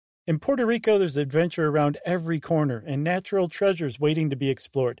In Puerto Rico, there's adventure around every corner and natural treasures waiting to be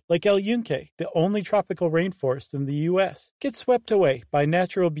explored, like El Yunque, the only tropical rainforest in the U.S. Get swept away by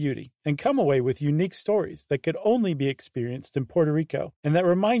natural beauty and come away with unique stories that could only be experienced in Puerto Rico and that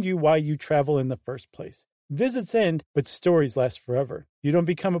remind you why you travel in the first place. Visits end, but stories last forever. You don't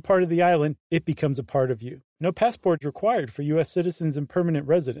become a part of the island, it becomes a part of you. No passport required for U.S. citizens and permanent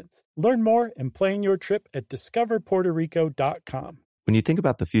residents. Learn more and plan your trip at discoverpuertorico.com. When you think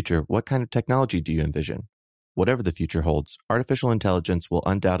about the future, what kind of technology do you envision? Whatever the future holds, artificial intelligence will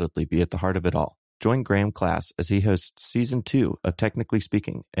undoubtedly be at the heart of it all. Join Graham Class as he hosts Season 2 of Technically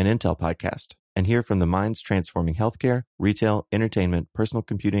Speaking, an Intel podcast, and hear from the minds transforming healthcare, retail, entertainment, personal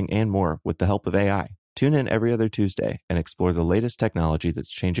computing, and more with the help of AI. Tune in every other Tuesday and explore the latest technology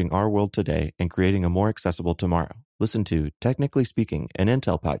that's changing our world today and creating a more accessible tomorrow. Listen to Technically Speaking, an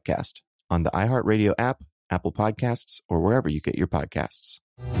Intel podcast on the iHeartRadio app, Apple Podcasts, or wherever you get your podcasts.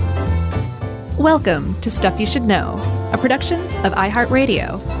 Welcome to Stuff You Should Know, a production of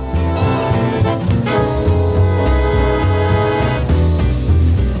iHeartRadio.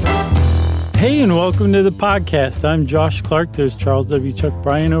 Hey, and welcome to the podcast. I'm Josh Clark. There's Charles W. Chuck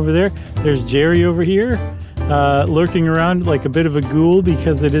Bryan over there. There's Jerry over here, lurking around like a bit of a ghoul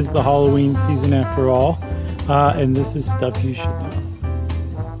because it is the Halloween season after all. And this is Stuff You Should Know.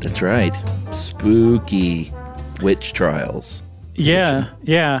 That's right. Spooky witch trials. Yeah.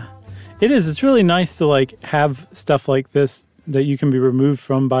 It is. It's really nice to like have stuff like this that you can be removed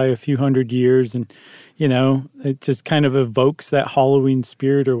from by a few hundred years. And, you know, it just kind of evokes that Halloween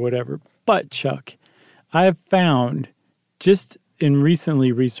spirit or whatever. But, Chuck, I've found, just in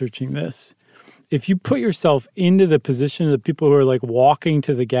recently researching this, if you put yourself into the position of the people who are, like, walking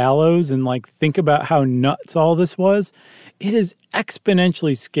to the gallows and, like, think about how nuts all this was, it is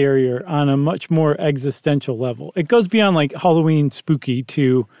exponentially scarier on a much more existential level. It goes beyond, like, Halloween spooky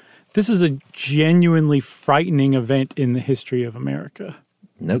to this is a genuinely frightening event in the history of America.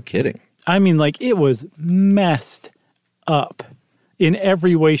 No kidding. I mean, like, it was messed up. In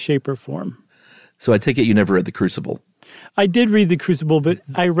every way, shape, or form. So I take it you never read The Crucible. I did read The Crucible, but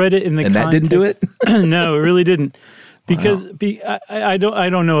I read it in the context. And that didn't do it? No, it really didn't. Because Wow. I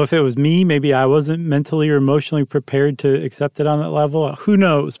don't know if it was me. Maybe I wasn't mentally or emotionally prepared to accept it on that level. Who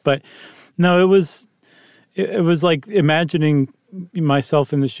knows? But no, it was like imagining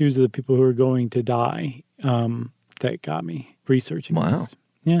myself in the shoes of the people who are going to die that got me researching this.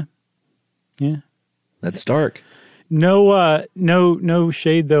 Yeah. That's dark. No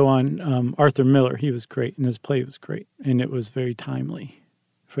shade though on Arthur Miller. He was great, and his play was great, and it was very timely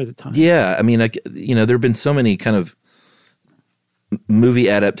for the time. Yeah, I mean, there have been so many kind of movie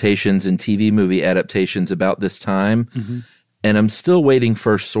adaptations and TV movie adaptations about this time, and I'm still waiting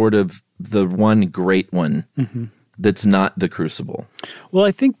for sort of the one great one that's not The Crucible. Well,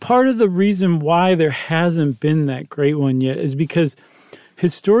 I think part of the reason why there hasn't been that great one yet is because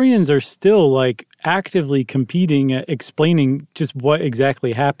historians are still like actively competing at explaining just what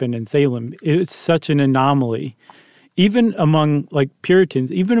exactly happened in Salem. It's such an anomaly. Even among like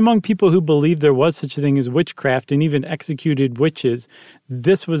Puritans, even among people who believed there was such a thing as witchcraft and even executed witches,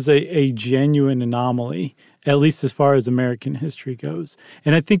 this was a genuine anomaly, at least as far as American history goes.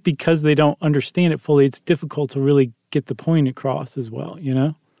 And I think because they don't understand it fully, it's difficult to really get the point across as well, you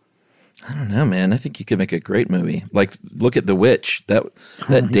know? I don't know, man. I think you could make a great movie. Like, look at The Witch. That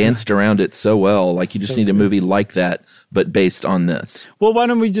danced around it so well. Like, you just need a movie like that, but based on this. Well, why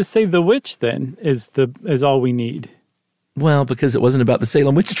don't we just say The Witch then is all we need? Well, because it wasn't about the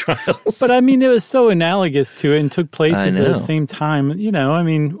Salem witch trials. But I mean, it was so analogous to it and took place at the same time. You know, I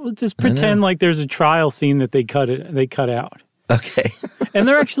mean, we'll just pretend like there's a trial scene that they cut out. Okay. And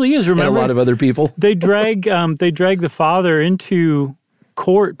there actually is. Remember, and a lot of other people. They drag the father into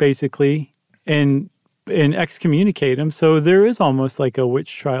court basically and excommunicate him. So there is almost like a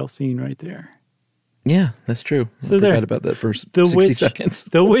witch trial scene right there. Yeah, that's true. So I forgot about that first 60 seconds.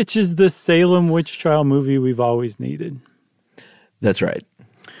 The Witch is the Salem witch trial movie we've always needed. That's right.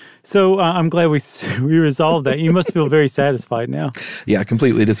 So I'm glad we resolved that. You must feel very satisfied now. Yeah, I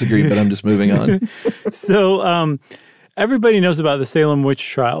completely disagree, but I'm just moving on. So everybody knows about the Salem witch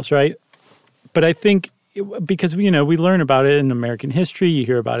trials, right? But I think because we learn about it in American history, you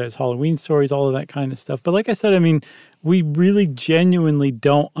hear about it as Halloween stories, all of that kind of stuff. But like I said, I mean, we really genuinely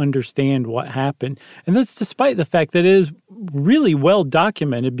don't understand what happened. And that's despite the fact that it is really well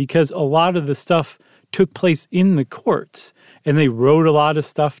documented because a lot of the stuff took place in the courts, and they wrote a lot of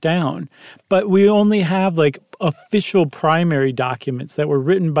stuff down. But we only have like official primary documents that were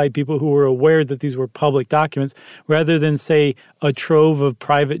written by people who were aware that these were public documents, rather than, say, a trove of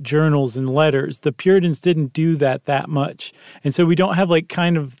private journals and letters. The Puritans didn't do that much. And so we don't have like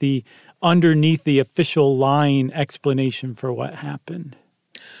kind of the underneath the official line explanation for what happened.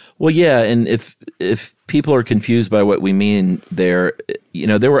 Well, yeah, and if people are confused by what we mean there,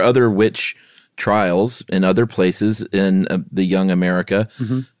 there were other witch trials in other places in the young America.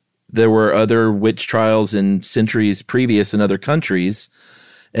 Mm-hmm. There were other witch trials in centuries previous in other countries,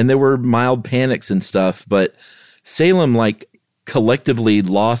 and there were mild panics and stuff, but Salem like collectively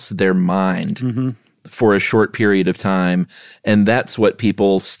lost their mind for a short period of time, and that's what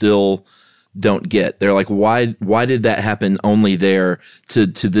people still don't get. They're like, why did that happen only there to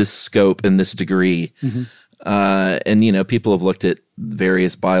this scope and this degree? Mm-hmm. And people have looked at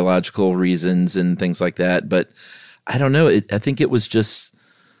various biological reasons and things like that, but I don't know. I think it was just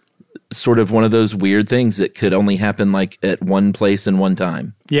sort of one of those weird things that could only happen like at one place and one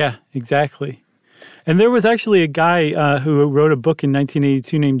time. Yeah, exactly. And there was actually a guy who wrote a book in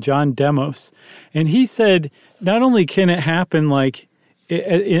 1982 named John Demos, and he said not only can it happen like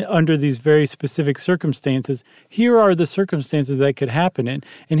under these very specific circumstances, here are the circumstances that could happen in.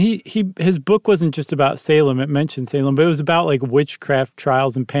 And his book wasn't just about Salem. It mentioned Salem, but it was about like witchcraft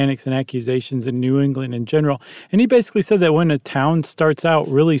trials and panics and accusations in New England in general. And he basically said that when a town starts out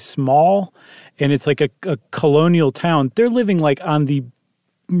really small and it's like a colonial town, they're living like on the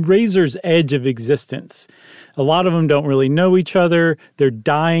razor's edge of existence. A lot of them don't really know each other. They're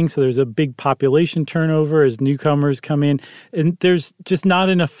dying, so there's a big population turnover as newcomers come in. And there's just not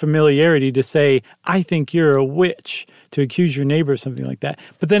enough familiarity to say, I think you're a witch, to accuse your neighbor of something like that.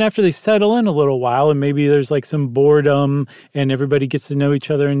 But then after they settle in a little while, and maybe there's like some boredom, and everybody gets to know each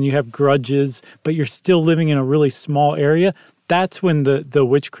other, and you have grudges, but you're still living in a really small area, that's when the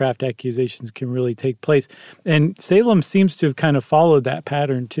witchcraft accusations can really take place. And Salem seems to have kind of followed that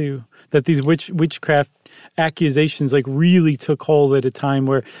pattern too, that these witchcraft accusations like really took hold at a time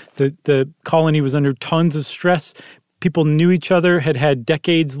where the colony was under tons of stress. People knew each other, had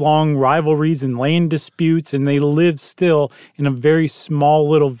decades-long rivalries and land disputes, and they lived still in a very small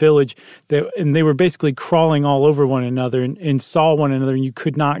little village. And they were basically crawling all over one another and saw one another, and you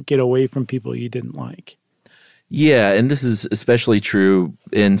could not get away from people you didn't like. Yeah, and this is especially true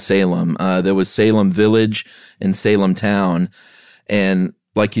in Salem. There was Salem Village and Salem Town, and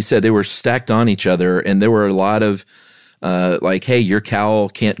like you said, they were stacked on each other, and there were a lot of like, hey, your cow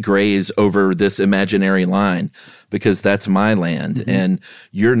can't graze over this imaginary line because that's my land, mm-hmm. and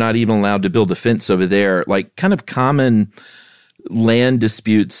you're not even allowed to build a fence over there. Like kind of common land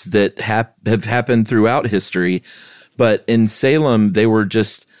disputes that have happened throughout history, but in Salem, they were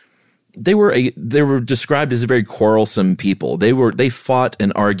described as a very quarrelsome people. They fought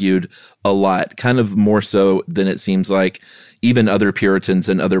and argued a lot, kind of more so than it seems like even other Puritans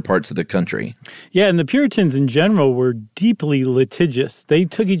in other parts of the country. Yeah, and the Puritans in general were deeply litigious. They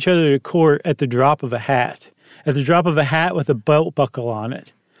took each other to court at the drop of a hat with a belt buckle on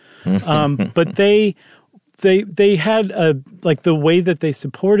it. But they had like the way that they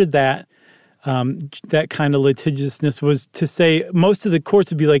supported that kind of litigiousness was to say most of the courts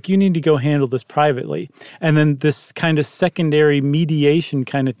would be like, you need to go handle this privately. And then this kind of secondary mediation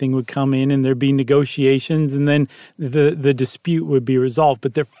kind of thing would come in, and there'd be negotiations, and then the dispute would be resolved.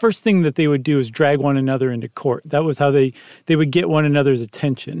 But the first thing that they would do is drag one another into court. That was how they would get one another's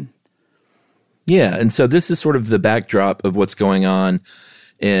attention. Yeah, and so this is sort of the backdrop of what's going on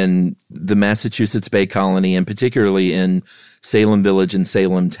in the Massachusetts Bay Colony, and particularly in Salem Village and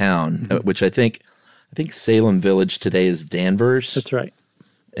Salem Town, mm-hmm. which I think Salem Village today is Danvers. That's right.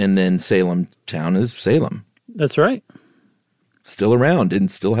 And then Salem Town is Salem. That's right. Still around and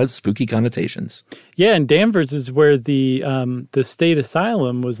still has spooky connotations. Yeah, and Danvers is where the state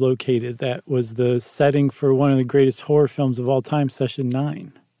asylum was located. That was the setting for one of the greatest horror films of all time, Session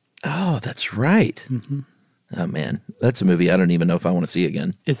 9. Oh, that's right. Mm-hmm. Oh, man, that's a movie I don't even know if I want to see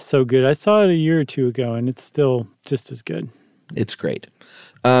again. It's so good. I saw it a year or two ago, and it's still just as good. It's great.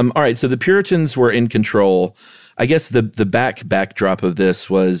 All right, so the Puritans were in control. I guess the backdrop of this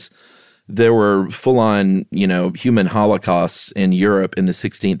was there were full-on, human holocausts in Europe in the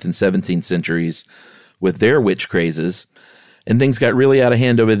 16th and 17th centuries with their witch crazes, and things got really out of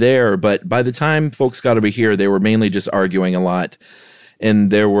hand over there. But by the time folks got over here, they were mainly just arguing a lot.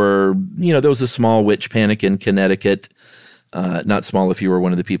 And there was a small witch panic in Connecticut. Not small if you were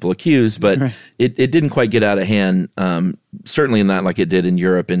one of the people accused, but Right. it didn't quite get out of hand, certainly not like it did in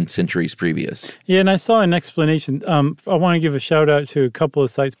Europe in centuries previous. Yeah, and I saw an explanation. I want to give a shout out to a couple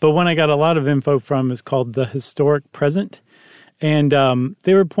of sites, but one I got a lot of info from is called The Historic Present. And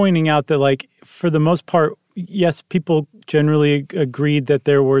they were pointing out that, like, for the most part, yes, people generally agreed that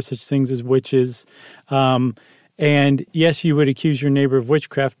there were such things as witches. And yes, you would accuse your neighbor of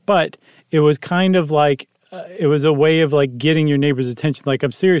witchcraft, but it was kind of like, it was a way of like getting your neighbor's attention. Like,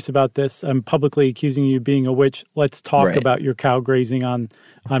 I'm serious about this. I'm publicly accusing you of being a witch. Let's talk Right. about your cow grazing on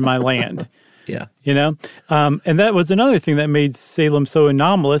my land. Yeah. You know? And that was another thing that made Salem so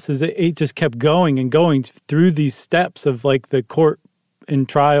anomalous, is that it just kept going and going through these steps of like the court and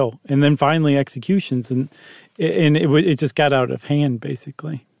trial and then finally executions. And it just got out of hand,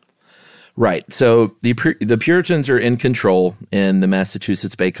 basically. Right. So the Puritans are in control in the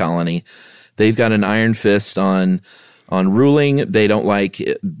Massachusetts Bay Colony. They've got an iron fist on ruling. They don't like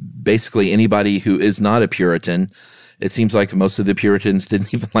basically anybody who is not a Puritan. It seems like most of the Puritans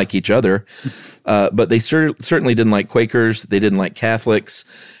didn't even like each other. But they certainly didn't like Quakers. They didn't like Catholics.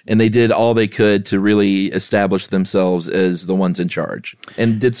 And they did all they could to really establish themselves as the ones in charge,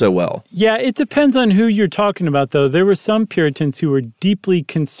 and did so well. Yeah, it depends on who you're talking about, though. There were some Puritans who were deeply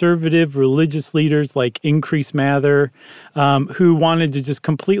conservative religious leaders like Increase Mather, who wanted to just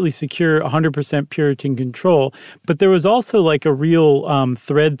completely secure 100% Puritan control. But there was also like a real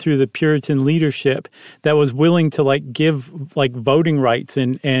thread through the Puritan leadership that was willing to like give like voting rights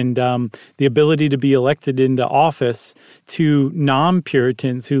and the ability to be elected into office to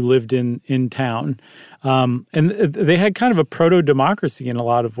non-Puritans who lived in town. And they had kind of a proto-democracy in a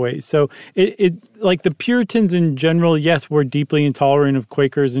lot of ways. So it like the Puritans in general, yes, were deeply intolerant of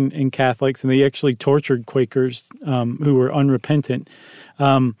Quakers and Catholics, and they actually tortured Quakers who were unrepentant.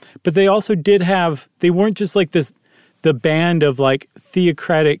 But they also they weren't just like the band of like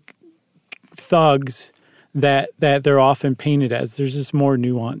theocratic thugs that they're often painted as. There's just more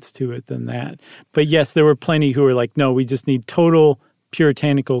nuance to it than that. But yes, there were plenty who were like, no, we just need total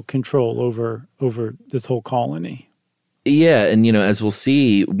puritanical control over this whole colony. Yeah, and as we'll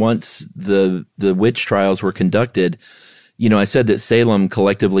see, once the witch trials were conducted, I said that Salem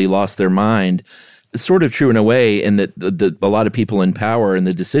collectively lost their mind. It's sort of true in a way, and that a lot of people in power and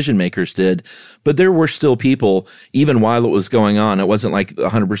the decision makers did, but there were still people, even while it was going on. It wasn't like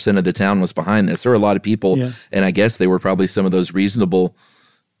 100% of the town was behind this. There were a lot of people, and I guess they were probably some of those reasonable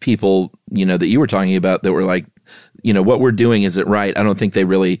people, that you were talking about that were like, what we're doing isn't right. I don't think they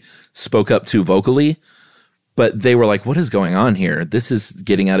really spoke up too vocally, but they were like, what is going on here? This is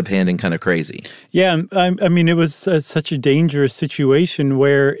getting out of hand and kind of crazy. Yeah, I mean, it was such a dangerous situation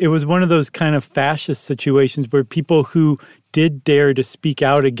where it was one of those kind of fascist situations where people who did dare to speak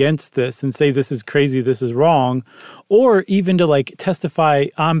out against this and say this is crazy, this is wrong, or even to like testify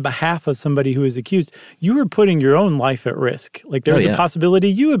on behalf of somebody who is accused, you were putting your own life at risk. Like there was a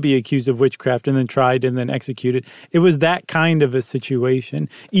possibility you would be accused of witchcraft and then tried and then executed. It was that kind of a situation.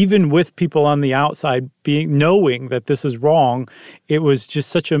 Even with people on the outside knowing that this is wrong, it was just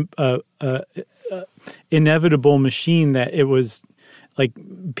such a inevitable machine that it was like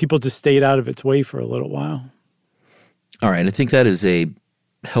people just stayed out of its way for a little while. All right, I think that is a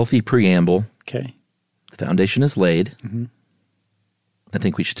healthy preamble. Okay. The foundation is laid. Mm-hmm. I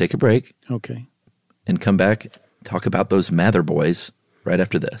think we should take a break. Okay. And come back, talk about those Mather boys right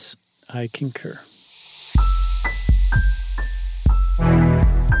after this. I concur.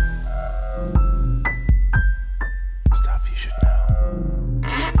 Stuff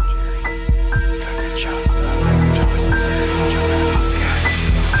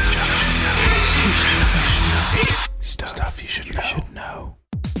you should know.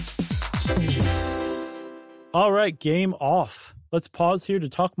 Stuff you should know. All right, game off. Let's pause here to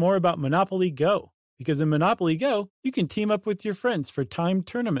talk more about Monopoly Go. Because in Monopoly Go, you can team up with your friends for timed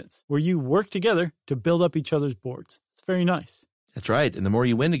tournaments where you work together to build up each other's boards. It's very nice. That's right. And the more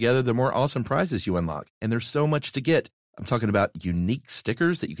you win together, the more awesome prizes you unlock. And there's so much to get. I'm talking about unique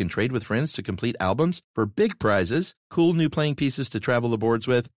stickers that you can trade with friends to complete albums for big prizes, cool new playing pieces to travel the boards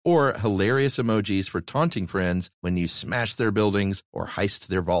with, or hilarious emojis for taunting friends when you smash their buildings or heist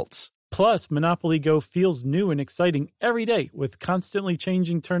their vaults. Plus, Monopoly Go feels new and exciting every day with constantly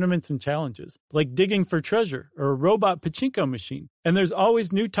changing tournaments and challenges, like digging for treasure or a robot pachinko machine. And there's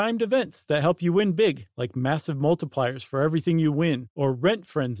always new timed events that help you win big, like massive multipliers for everything you win or rent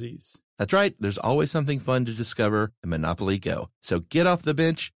frenzies. That's right. There's always something fun to discover in Monopoly Go. So get off the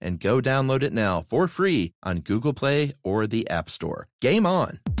bench and go download it now for free on Google Play or the App Store. Game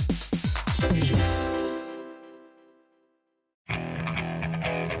on!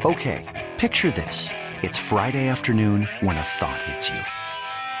 Okay, picture this. It's Friday afternoon when a thought hits you.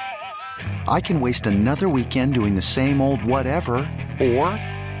 I can waste another weekend doing the same old whatever, or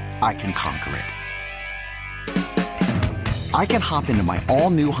I can conquer it. I can hop into my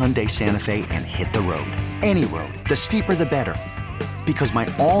all-new Hyundai Santa Fe and hit the road. Any road. The steeper, the better. Because my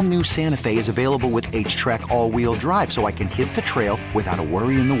all-new Santa Fe is available with H-Track all-wheel drive, so I can hit the trail without a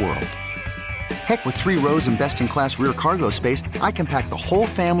worry in the world. Heck, with 3 rows and best-in-class rear cargo space, I can pack the whole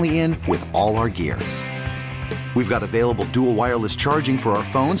family in with all our gear. We've got available dual wireless charging for our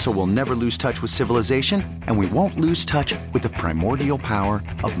phones, so we'll never lose touch with civilization, and we won't lose touch with the primordial power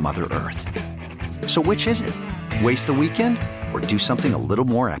of Mother Earth. So which is it? Waste the weekend or do something a little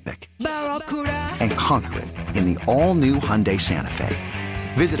more epic? And conquer it in the all-new Hyundai Santa Fe.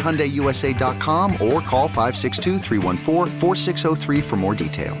 Visit HyundaiUSA.com or call 562-314-4603 for more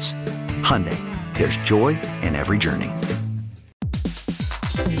details. Hyundai, there's joy in every journey.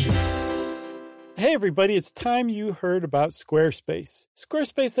 Hey everybody, it's time you heard about Squarespace.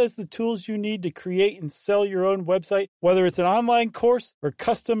 Squarespace has the tools you need to create and sell your own website. Whether it's an online course or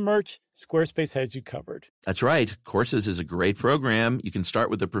custom merch, Squarespace has you covered. That's right. Courses is a great program. You can start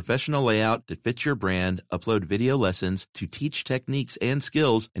with a professional layout that fits your brand, upload video lessons to teach techniques and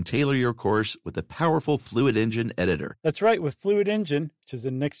skills, and tailor your course with a powerful Fluid Engine editor. That's right. With Fluid Engine, which is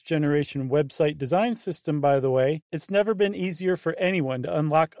a next-generation website design system, by the way, it's never been easier for anyone to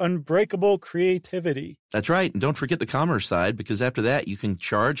unlock unbreakable creativity. That's right. And don't forget the commerce side, because after that, you can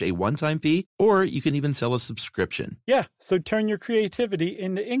charge a one-time fee, or you can even sell a subscription. Yeah, so turn your creativity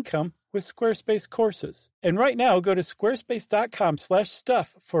into income with Squarespace courses. And right now, go to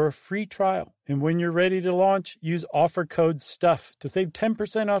squarespace.com/stuff for a free trial. And when you're ready to launch, use offer code STUFF to save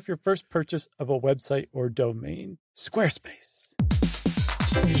 10% off your first purchase of a website or domain. Squarespace.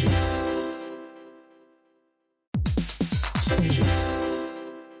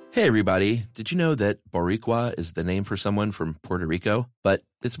 Hey everybody, did you know that Boricua is the name for someone from Puerto Rico? But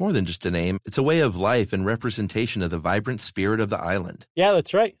it's more than just a name. It's a way of life and representation of the vibrant spirit of the island. Yeah,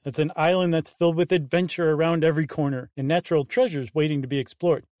 that's right. It's an island that's filled with adventure around every corner and natural treasures waiting to be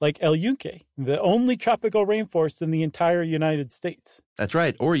explored, like El Yunque, the only tropical rainforest in the entire United States. That's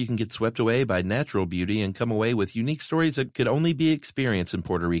right. Or you can get swept away by natural beauty and come away with unique stories that could only be experienced in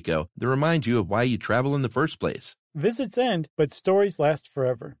Puerto Rico that remind you of why you travel in the first place. Visits end, but stories last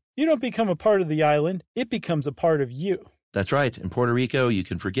forever. You don't become a part of the island, it becomes a part of you. That's right. In Puerto Rico, you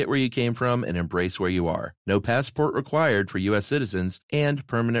can forget where you came from and embrace where you are. No passport required for U.S. citizens and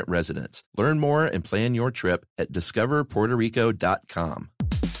permanent residents. Learn more and plan your trip at discoverpuertorico.com.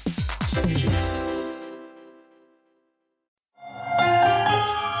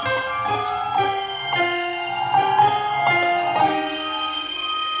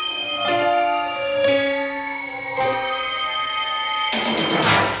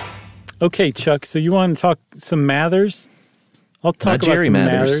 Okay, Chuck, so you want to talk some Mathers? I'll talk about Jerry some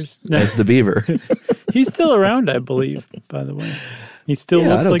Mathers. As the beaver. He's still around, I believe, by the way. He still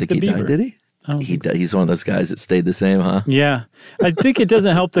looks like the beaver. Died, did he? He's one of those guys that stayed the same, huh? Yeah. I think it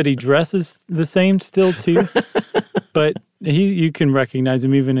doesn't help that he dresses the same still, too. But you can recognize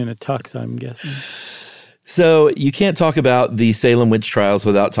him even in a tux, I'm guessing. So you can't talk about the Salem witch trials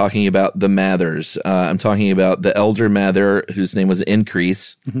without talking about the Mathers. I'm talking about the elder Mather, whose name was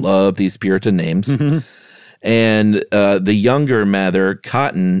Increase. Mm-hmm. Love these Puritan names. Mm-hmm. And the younger Mather,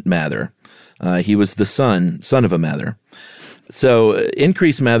 Cotton Mather. He was the son of a Mather. So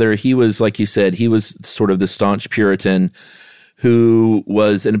Increase Mather, he was, like you said, he was sort of the staunch Puritan who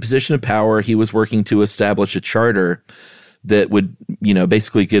was in a position of power. He was working to establish a charter that would,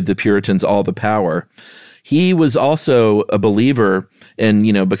 basically give the Puritans all the power. He was also a believer, and,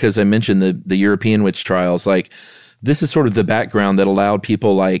 because I mentioned the European witch trials, like this is sort of the background that allowed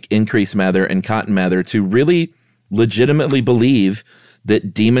people like Increase Mather and Cotton Mather to really legitimately believe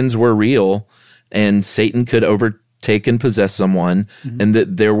that demons were real and Satan could overtake and possess someone, mm-hmm. and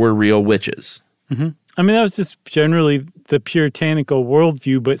that there were real witches. Mm-hmm. I mean, that was just generally the puritanical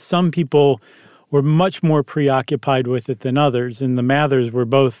worldview, but some people were much more preoccupied with it than others, and the Mathers were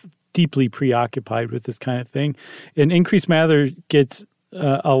both deeply preoccupied with this kind of thing. And Increase Mather gets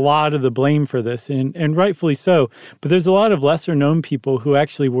a lot of the blame for this, and rightfully so. But there's a lot of lesser-known people who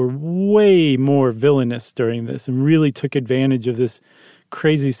actually were way more villainous during this and really took advantage of this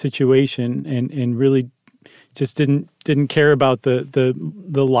crazy situation and really just didn't care about the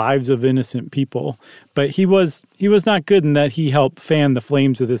lives of innocent people. But he was not good in that he helped fan the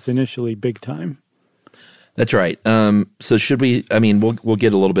flames of this initially big time. That's right. So should we, we'll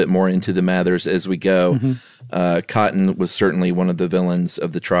get a little bit more into the Mathers as we go. Mm-hmm. Cotton was certainly one of the villains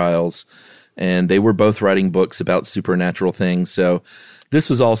of the trials, and they were both writing books about supernatural things. So this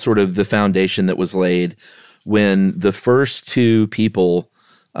was all sort of the foundation that was laid when the first two people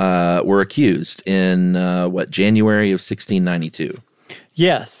were accused in January of 1692.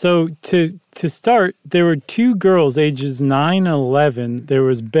 Yeah, so to start, there were two girls, ages 9 and 11. There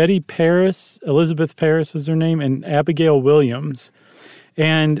was Betty Paris, Elizabeth Paris was her name, and Abigail Williams.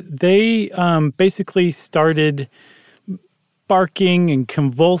 And they basically started barking and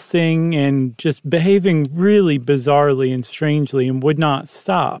convulsing and just behaving really bizarrely and strangely and would not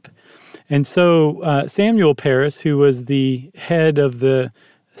stop. And so Samuel Paris, who was the head of the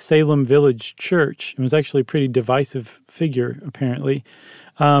Salem Village Church, and was actually a pretty divisive figure, apparently,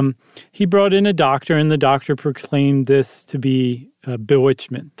 he brought in a doctor, and the doctor proclaimed this to be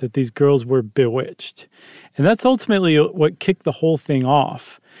bewitchment, that these girls were bewitched. And that's ultimately what kicked the whole thing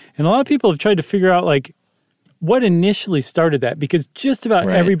off. And a lot of people have tried to figure out, like, what initially started that, because just about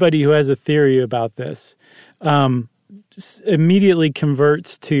everybody who has a theory about this immediately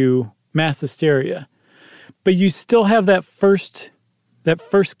converts to mass hysteria. But you still have that first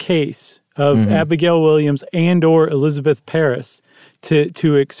case of Abigail Williams and or Elizabeth Paris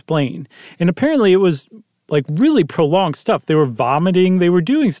to explain. And apparently it was like really prolonged stuff. They were vomiting. They were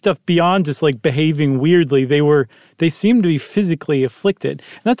doing stuff beyond just like behaving weirdly. They seemed to be physically afflicted.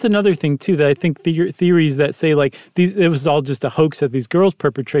 And that's another thing too, that I think theories that say like it was all just a hoax that these girls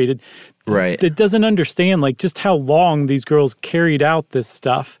perpetrated. Right. That doesn't understand like just how long these girls carried out this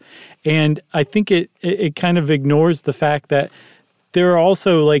stuff. And I think it kind of ignores the fact that there are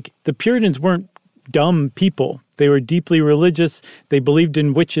also like the Puritans weren't dumb people. They were deeply religious. They believed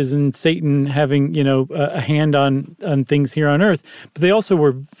in witches and Satan having, a hand on things here on earth. But they also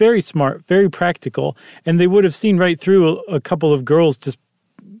were very smart, very practical, and they would have seen right through a couple of girls just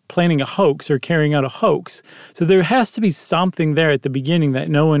planning a hoax or carrying out a hoax. So there has to be something there at the beginning that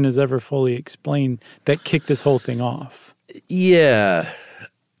no one has ever fully explained that kicked this whole thing off. Yeah.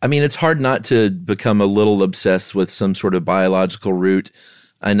 I mean, it's hard not to become a little obsessed with some sort of biological root.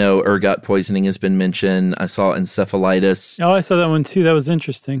 I know ergot poisoning has been mentioned. I saw encephalitis. Oh, I saw that one too. That was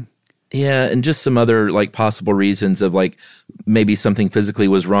interesting. Yeah, and just some other like possible reasons of like maybe something physically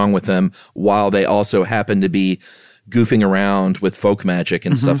was wrong with them while they also happened to be goofing around with folk magic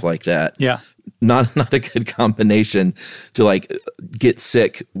and stuff like that. Yeah. Not a good combination to like get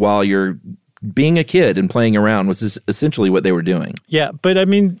sick while you're being a kid and playing around, which is essentially what they were doing. Yeah, but I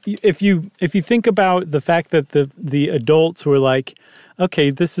mean, if you think about the fact that the adults were like,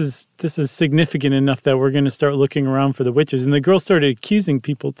 okay, this is significant enough that we're going to start looking around for the witches, and the girls started accusing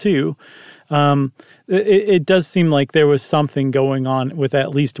people too. It does seem like there was something going on with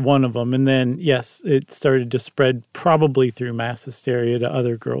at least one of them, and then yes, it started to spread probably through mass hysteria to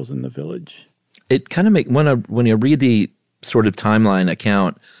other girls in the village. It kind of when you read the sort of timeline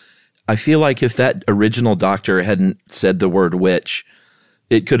account, I feel like if that original doctor hadn't said the word witch,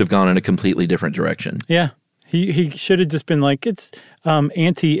 it could have gone in a completely different direction. Yeah. He should have just been like, it's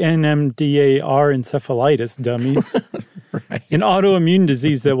anti-NMDAR encephalitis, dummies. Right. An autoimmune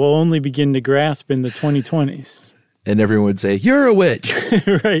disease that we'll only begin to grasp in the 2020s. And everyone would say, you're a witch.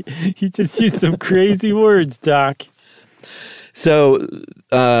 Right. He just used some crazy words, Doc. So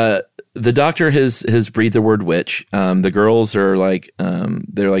the doctor has breathed the word witch. The girls are like,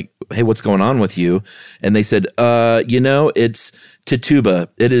 they're like, hey, what's going on with you? And they said, it's Tituba.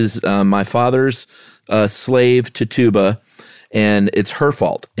 It is my father's slave Tituba, and it's her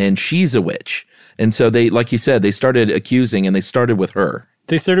fault, and she's a witch. And so they, like you said, they started accusing, and they started with her.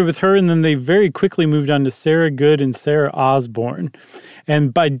 They started with her, and then they very quickly moved on to Sarah Good and Sarah Osborne.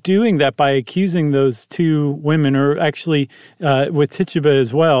 And by doing that, by accusing those two women, or actually with Tituba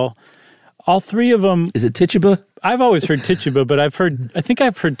as well, all three of them... Is it Tituba? I've always heard Tituba, but I think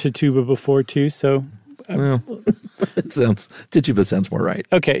I've heard Tituba before too, so... Well, Tituba sounds more right.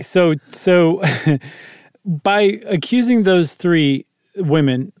 Okay, so by accusing those three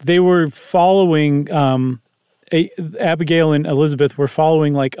women, they were following... Abigail and Elizabeth were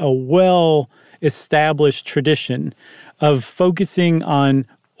following like a well-established tradition of focusing on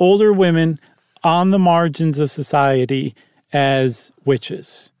older women on the margins of society as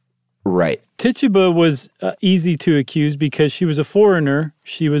witches. Right. Tituba was easy to accuse because she was a foreigner.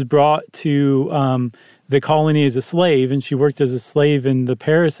 She was brought to the colony as a slave, and she worked as a slave in the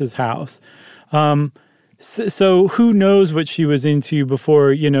Paris's house. So who knows what she was into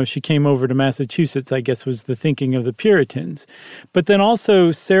before, she came over to Massachusetts, I guess was the thinking of the Puritans. But then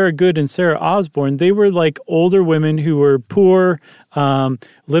also Sarah Good and Sarah Osborne, they were like older women who were poor,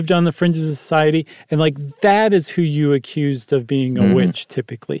 lived on the fringes of society, and like that is who you accused of being a witch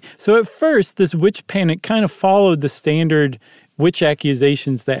typically. So at first, this witch panic kind of followed the standard witch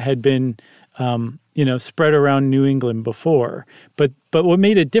accusations that had been spread around New England before. But what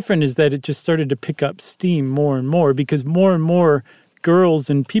made it different is that it just started to pick up steam more and more, because more and more girls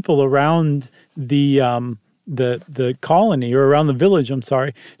and people around the colony, or around the village,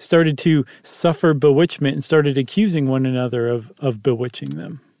 started to suffer bewitchment and started accusing one another of bewitching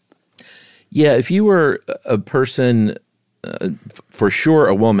them. Yeah, if you were a person, for sure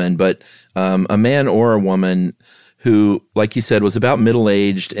a woman, but a man or a woman who, like you said, was about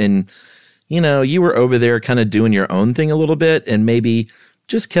middle-aged, and you were over there kind of doing your own thing a little bit, and maybe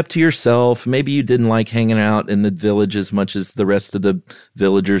just kept to yourself. Maybe you didn't like hanging out in the village as much as the rest of the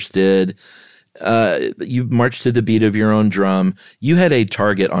villagers did. You marched to the beat of your own drum. You had a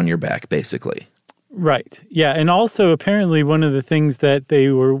target on your back, basically. Right. Yeah. And also, apparently, one of the things that they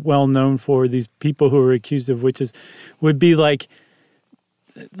were well known for, these people who were accused of witches, would be like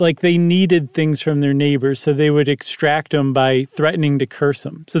they needed things from their neighbors, so they would extract them by threatening to curse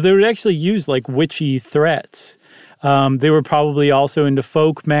them. So they would actually use like witchy threats. They were probably also into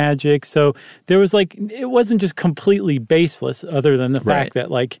folk magic. So there was it wasn't just completely baseless, other than the fact that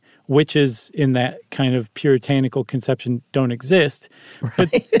witches in that kind of puritanical conception don't exist.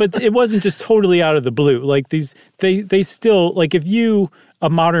 Right. But it wasn't just totally out of the blue. They still, if you, a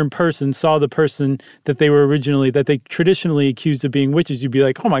modern person, saw the person that they traditionally accused of being witches, you'd be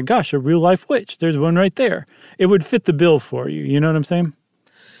like, oh my gosh, a real life witch. There's one right there. It would fit the bill for you. You know what I'm saying?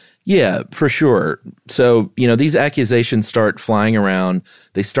 Yeah, for sure. So, these accusations start flying around.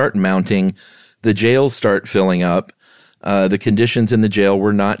 They start mounting. The jails start filling up. The conditions in the jail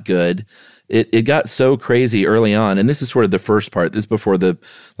were not good. It got so crazy early on. And this is sort of the first part. This is before the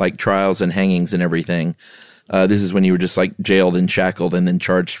trials and hangings and everything. This is when you were just jailed and shackled and then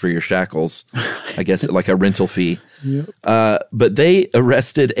charged for your shackles, I guess, like a rental fee. Yep. But they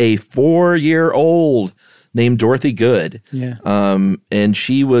arrested a 4-year-old named Dorothy Good. Yeah. And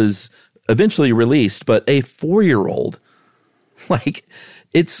she was eventually released, but a 4-year-old,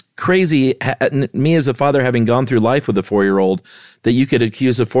 it's crazy, me as a father having gone through life with a 4-year-old, that you could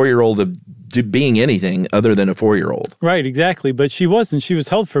accuse a 4-year-old of being anything other than a 4-year-old. Right, exactly. But she wasn't. She was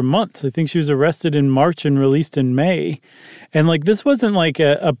held for months. I think she was arrested in March and released in May. And this wasn't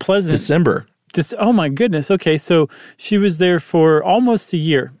a pleasant... December. Oh my goodness. Okay, so she was there for almost a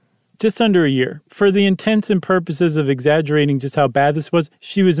year. Just under a year. For the intents and purposes of exaggerating just how bad this was,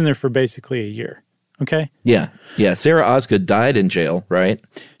 she was in there for basically a year. Okay? Yeah. Yeah. Sarah Osgood died in jail, right?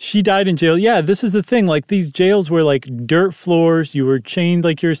 She died in jail. Yeah, this is the thing. These jails were dirt floors. You were chained,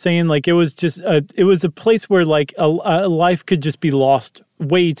 like you were saying. It was just it was a place where a life could just be lost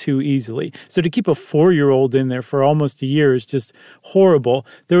way too easily. So to keep a 4-year-old in there for almost a year is just horrible.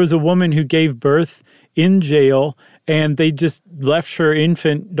 There was a woman who gave birth in jail, and they just left her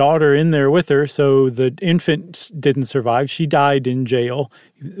infant daughter in there with her, so the infant didn't survive. She died in jail,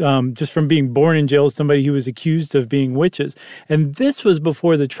 just from being born in jail as somebody who was accused of being witches. And this was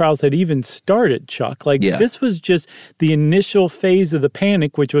before the trials had even started, Chuck. This was just the initial phase of the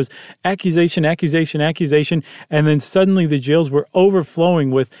panic, which was accusation, accusation, accusation, and then suddenly the jails were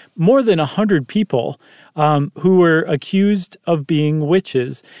overflowing with more than 100 people who were accused of being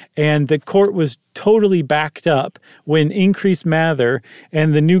witches, and the court was totally backed up when Increase Mather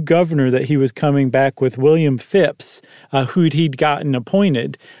and the new governor that he was coming back with, William Phipps, he'd gotten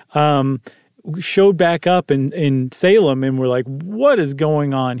appointed, showed back up in Salem, and were like, what is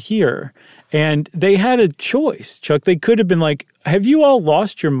going on here? And they had a choice, Chuck. They could have been like, have you all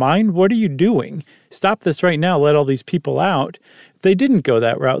lost your mind? What are you doing? Stop this right now. Let all these people out. They didn't go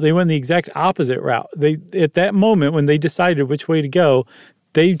that route. They went the exact opposite route. At that moment, when they decided which way to go,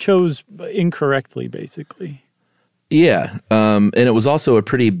 they chose incorrectly, basically. Yeah. And it was also a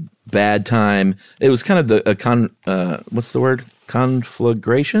pretty bad time. It was kind of what's the word?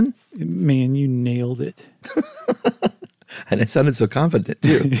 Conflagration? Man, you nailed it. And I sounded so confident,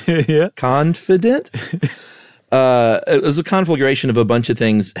 too. Yeah. Confident? It was a conflagration of a bunch of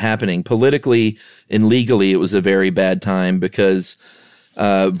things happening. Politically and legally, it was a very bad time because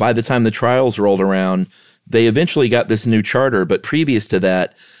by the time the trials rolled around, they eventually got this new charter. But previous to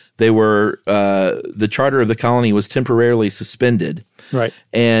that, the charter of the colony was temporarily suspended. Right.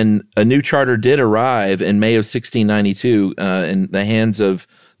 And a new charter did arrive in May of 1692 in the hands of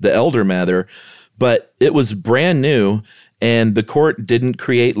the elder Mather, but it was brand new. And the court didn't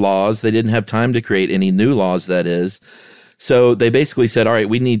create laws. They didn't have time to create any new laws, that is. So they basically said, all right,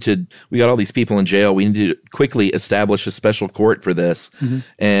 we got all these people in jail. We need to quickly establish a special court for this. Mm-hmm.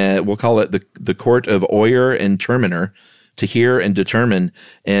 And we'll call it the Court of Oyer and Terminer, to hear and determine.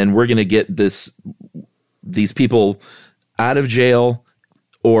 And we're going to get these people out of jail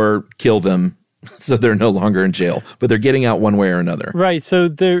or kill them So they're no longer in jail, but they're getting out one way or another. Right. So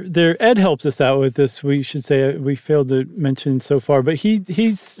Ed helps us out with this. We should say we failed to mention so far, but he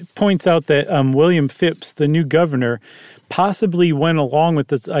points out that William Phipps, the new governor, possibly went along with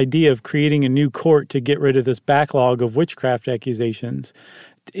this idea of creating a new court to get rid of this backlog of witchcraft accusations,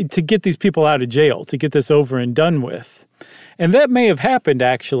 to get these people out of jail, to get this over and done with. And that may have happened,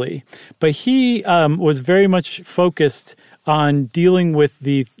 actually. But he was very much focused on dealing with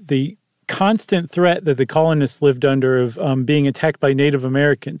the constant threat that the colonists lived under of being attacked by Native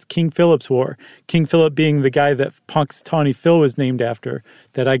Americans. King Philip's War. King Philip being the guy that Punxsutawney Phil was named after,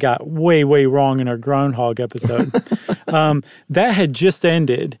 that I got way, way wrong in our Groundhog episode. That had just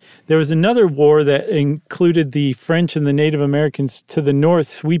ended. There was another war that included the French and the Native Americans to the north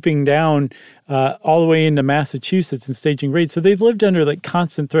sweeping down all the way into Massachusetts and staging raids. So they've lived under like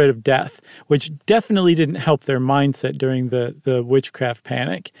constant threat of death, which definitely didn't help their mindset during the witchcraft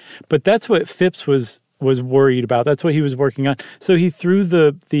panic. But that's what Phipps was worried about. That's what he was working on. So he threw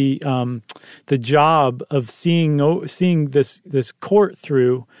the job of seeing this court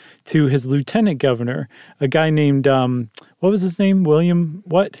through to his lieutenant governor, a guy named what was his name?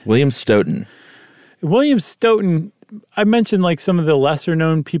 William Stoughton. William Stoughton. I mentioned like some of the lesser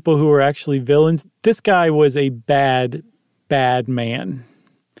known people who were actually villains. This guy was a bad, bad man.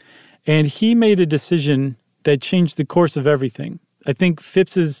 And he made a decision that changed the course of everything. I think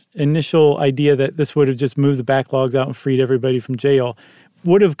Phipps's initial idea that this would have just moved the backlogs out and freed everybody from jail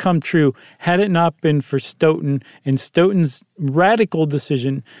would have come true had it not been for Stoughton and Stoughton's radical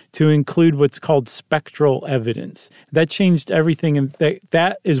decision to include what's called spectral evidence. That changed everything, and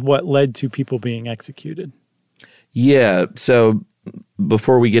that is what led to people being executed. Yeah, so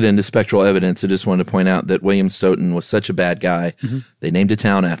before we get into spectral evidence, I just wanted to point out that William Stoughton was such a bad guy. Mm-hmm. They named a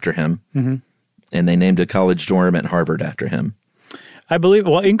town after him, and they named a college dorm at Harvard after him. I believe,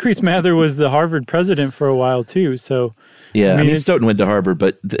 Increase Mather was the Harvard president for a while, too, so... Yeah, I mean Stoughton went to Harvard,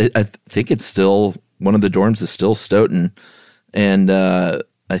 but I think it's still, one of the dorms is still Stoughton, and I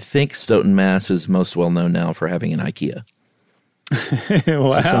think Stoughton, Mass. Is most well-known now for having an IKEA.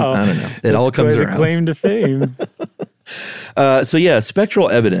 Wow. I don't know. It all comes around. Claim to fame. So yeah, spectral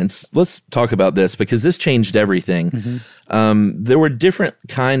evidence. Let's talk about this because this changed everything. Mm-hmm. There were different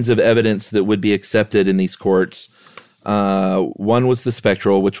kinds of evidence that would be accepted in these courts. One was the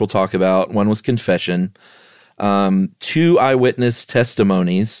spectral, which we'll talk about. One was confession. 2 eyewitness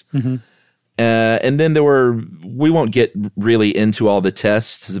testimonies. Mm-hmm. And then we won't get really into all the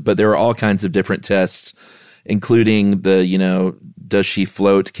tests, but there are all kinds of different tests, including does she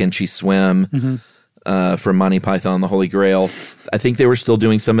float? Can she swim? Mm-hmm. From Monty Python and the Holy Grail. I think they were still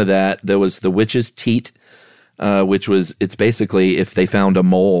doing some of that. There was the witch's teat, it's basically if they found a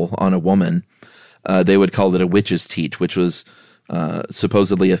mole on a woman, they would call it a witch's teat, which was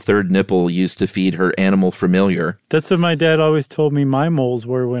supposedly a third nipple used to feed her animal familiar. That's what my dad always told me my moles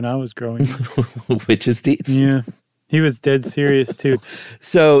were when I was growing up. Witch's teats? Yeah. He was dead serious, too.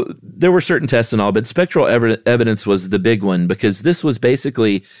 So there were certain tests and all, but spectral evidence was the big one because this was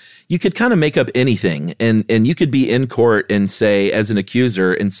basically, you could kind of make up anything. And you could be in court and say, as an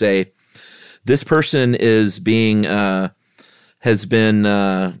accuser, and say, this person is has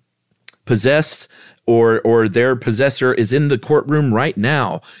been possessed, or their possessor is in the courtroom right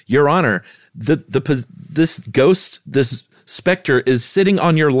now. Your Honor, this ghost, this specter is sitting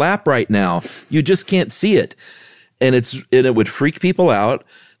on your lap right now. You just can't see it. And it would freak people out.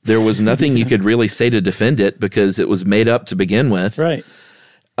 There was nothing you could really say to defend it because it was made up to begin with. Right.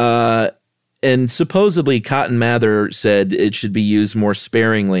 And supposedly Cotton Mather said it should be used more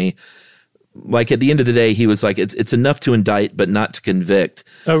sparingly. Like at the end of the day, he was like, it's enough to indict, but not to convict.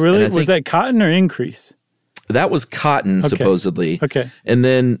 Oh, really? Was that Cotton or Increase? That was Cotton, okay. Supposedly. Okay. And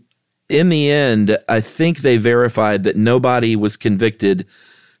then in the end, I think they verified that nobody was convicted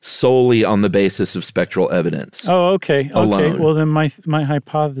solely on the basis of spectral evidence. Oh, okay. Alone. Okay. Well, then my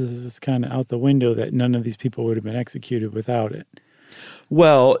hypothesis is kind of out the window that none of these people would have been executed without it.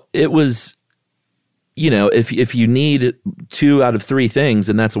 Well, it was, if you need 2 out of 3 things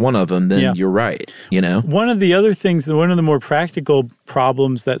and that's one of them, then You're right, One of the other things, one of the more practical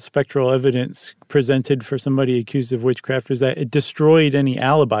problems that spectral evidence presented for somebody accused of witchcraft was that it destroyed any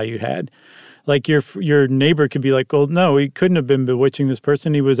alibi you had. Like your neighbor could be like, well, no, he couldn't have been bewitching this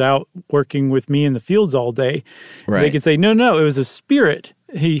person. He was out working with me in the fields all day. Right. They could say, no, it was a spirit.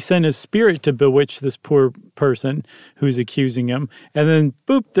 He sent his spirit to bewitch this poor person who's accusing him. And then,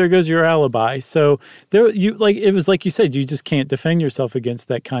 boop, there goes your alibi. So it was like you said, you just can't defend yourself against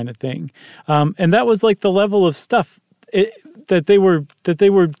that kind of thing. And that was like the level of stuff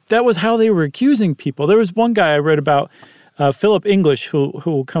that was how they were accusing people. There was one guy I read about. Philip English, who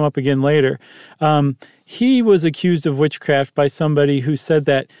will come up again later, he was accused of witchcraft by somebody who said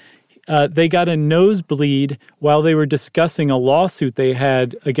that they got a nosebleed while they were discussing a lawsuit they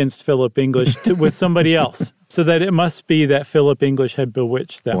had against Philip English with somebody else. So that it must be that Philip English had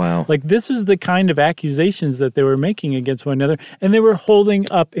bewitched them. Wow. Like, this was the kind of accusations that they were making against one another, and they were holding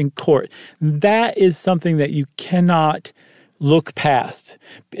up in court. That is something that you cannot look past.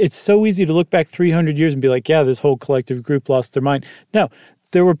 It's so easy to look back 300 years and be like, yeah, this whole collective group lost their mind. No,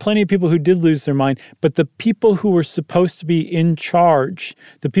 there were plenty of people who did lose their mind, but the people who were supposed to be in charge,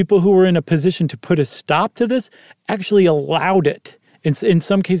 the people who were in a position to put a stop to this, actually allowed it. In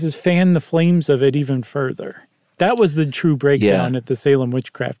some cases, fan the flames of it even further. That was the true breakdown at the Salem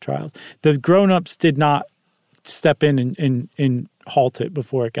witchcraft trials. The grown-ups did not step in and halt it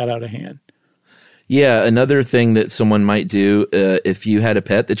before it got out of hand. Yeah, another thing that someone might do, if you had a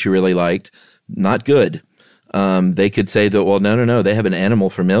pet that you really liked, not good. They could say that, well, no, they have an animal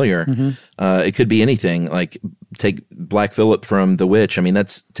familiar. It could be anything, like take Black Phillip from The Witch. I mean,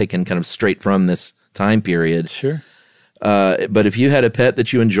 that's taken kind of straight from this time period. Sure. But if you had a pet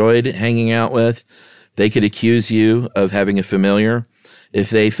that you enjoyed hanging out with, they could accuse you of having a familiar. If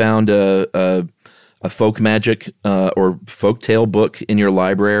they found a folk magic or folktale book in your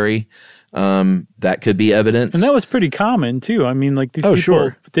library, that could be evidence. And that was pretty common too. I mean, like these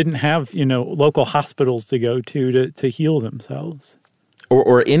people didn't have, local hospitals to go to heal themselves.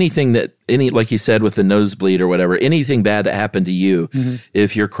 Or anything like you said with the nosebleed or whatever, anything bad that happened to you,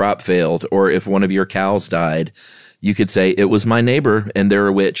 if your crop failed or if one of your cows died, you could say, it was my neighbor and they're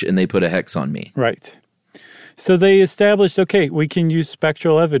a witch and they put a hex on me. Right. So they established, okay, we can use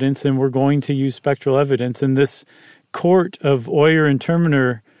spectral evidence and we're going to use spectral evidence. And this court of Oyer and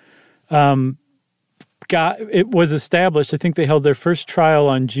Terminer it was established. I think they held their first trial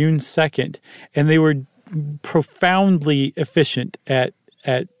on June 2nd, and they were profoundly efficient at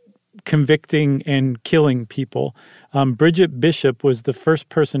convicting and killing people. Bridget Bishop was the first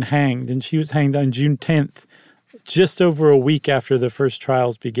person hanged, and she was hanged on June 10th, just over a week after the first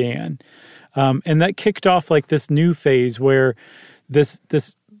trials began. And that kicked off like this new phase where this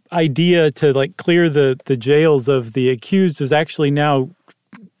idea to like clear the jails of the accused was actually now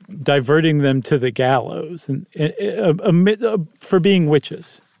diverting them to the gallows and for being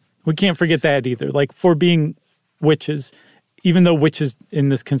witches. We can't forget that either. Like for being witches, even though witches in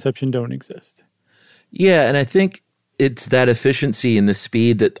this conception don't exist. Yeah, and I think it's that efficiency and the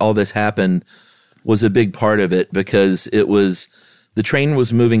speed that all this happened was a big part of it, because the train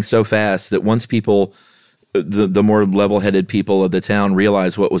was moving so fast that once people, the more level-headed people of the town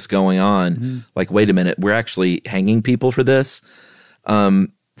realized what was going on, like, wait a minute, we're actually hanging people for this.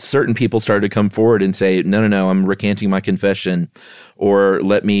 Certain people started to come forward and say, no, I'm recanting my confession, or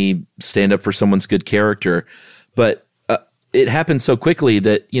let me stand up for someone's good character. But it happened so quickly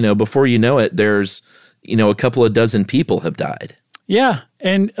that, before you know it, there's, a couple of dozen people have died. Yeah,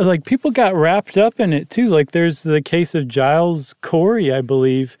 and like people got wrapped up in it too. Like there's the case of Giles Corey, I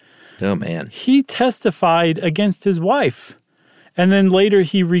believe. Oh, man. He testified against his wife, and then later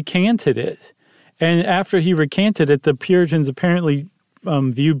he recanted it. And after he recanted it, the Puritans apparently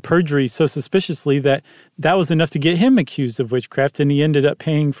viewed perjury so suspiciously that was enough to get him accused of witchcraft, and he ended up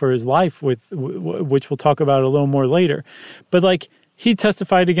paying for his life, which we'll talk about a little more later. But like he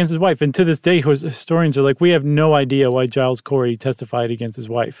testified against his wife, and to this day, historians are like, we have no idea why Giles Corey testified against his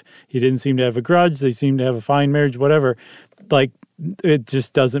wife. He didn't seem to have a grudge. They seemed to have a fine marriage, whatever. Like, it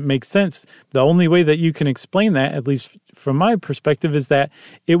just doesn't make sense. The only way that you can explain that, at least from my perspective, is that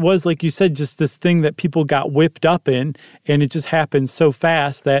it was, like you said, just this thing that people got whipped up in, and it just happened so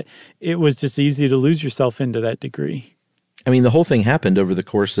fast that it was just easy to lose yourself into that degree. I mean, the whole thing happened over the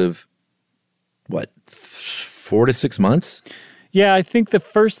course of, 4 to 6 months? Yeah, I think the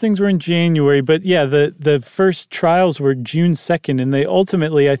first things were in January, but yeah, the first trials were June 2nd, and they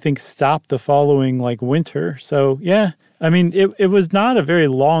ultimately, I think, stopped the following, winter. So, yeah. I mean, it was not a very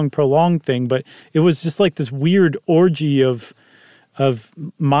long, prolonged thing, but it was just like this weird orgy of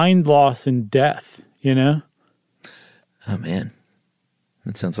mind loss and death, Oh, man.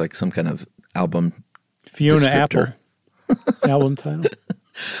 That sounds like some kind of album Fiona descriptor. Apple album title.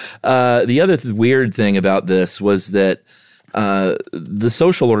 The other weird thing about this was that the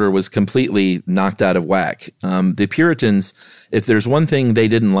social order was completely knocked out of whack. The Puritans, if there's one thing they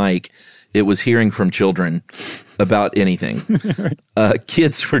didn't like, it was hearing from children about anything. Right.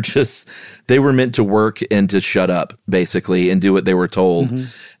 Kids were they were meant to work and to shut up, basically, and do what they were told.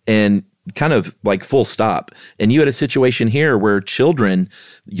 And kind of like full stop. And you had a situation here where children,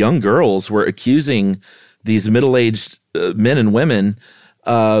 young girls, were accusing these middle-aged men and women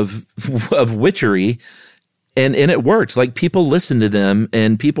of witchery. And it worked. Like, people listened to them,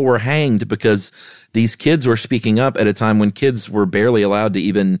 and people were hanged because these kids were speaking up at a time when kids were barely allowed to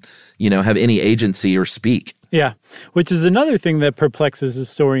even, have any agency or speak. Yeah, which is another thing that perplexes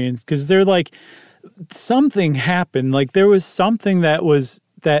historians, because they're like, something happened. Like, there was something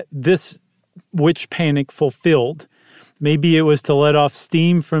that this witch panic fulfilled. Maybe it was to let off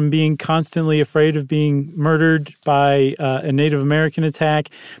steam from being constantly afraid of being murdered by a Native American attack.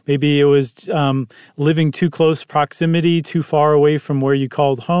 Maybe it was living too close proximity, too far away from where you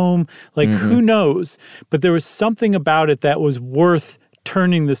called home. Like, who knows? But there was something about it that was worth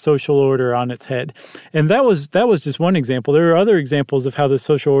turning the social order on its head. And that was just one example. There are other examples of how the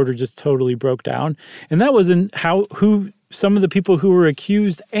social order just totally broke down. And that was in who some of the people who were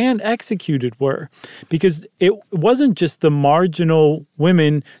accused and executed were, because it wasn't just the marginal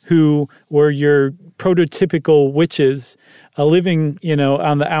women who were your prototypical witches living,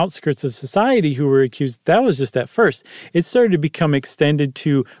 on the outskirts of society who were accused. That was just at first. It started to become extended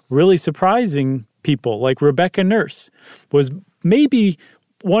to really surprising people, like Rebecca Nurse was maybe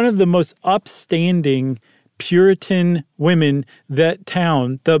one of the most upstanding Puritan women that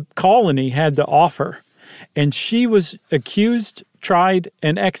the colony had to offer. And she was accused, tried,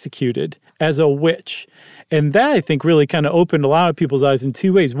 and executed as a witch. And that, I think, really kind of opened a lot of people's eyes in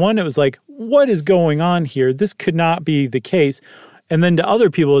two ways. One, it was like, what is going on here? This could not be the case. And then to other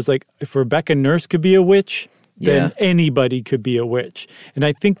people, it's like, if Rebecca Nurse could be a witch, then anybody could be a witch. And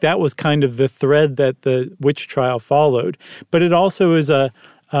I think that was kind of the thread that the witch trial followed. But it also is a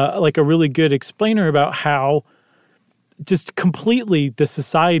really good explainer about how just completely the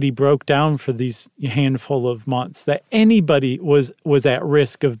society broke down for these handful of months, that anybody was at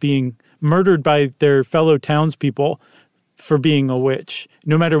risk of being murdered by their fellow townspeople for being a witch,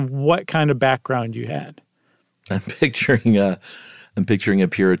 no matter what kind of background you had. I'm picturing a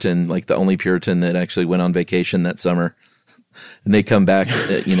Puritan, like the only Puritan that actually went on vacation that summer. And they come back,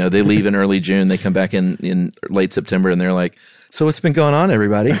 they leave in early June, they come back in late September, and they're like, so what's been going on,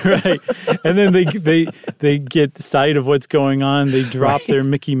 everybody? Right. And then they get sight of what's going on. They drop their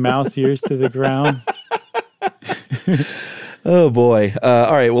Mickey Mouse ears to the ground. Oh, boy.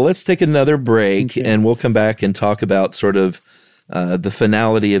 All right. Well, let's take another break, and we'll come back and talk about sort of the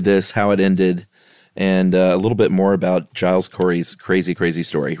finality of this, how it ended, and a little bit more about Giles Corey's crazy, crazy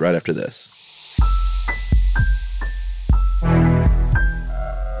story right after this.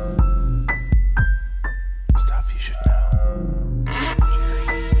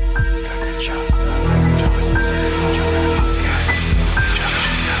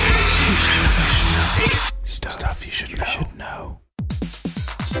 Stuff you should know.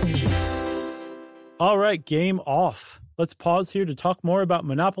 Stuff you should know. All right, game off. Let's pause here to talk more about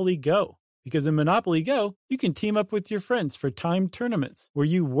Monopoly Go. Because in Monopoly Go, you can team up with your friends for timed tournaments where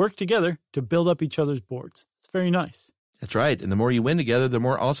you work together to build up each other's boards. It's very nice. That's right. And the more you win together, the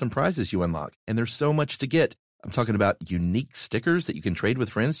more awesome prizes you unlock. And there's so much to get. I'm talking about unique stickers that you can trade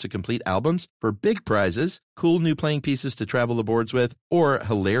with friends to complete albums for big prizes, cool new playing pieces to travel the boards with, or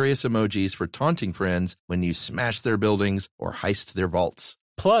hilarious emojis for taunting friends when you smash their buildings or heist their vaults.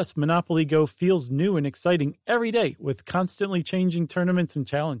 Plus, Monopoly Go feels new and exciting every day with constantly changing tournaments and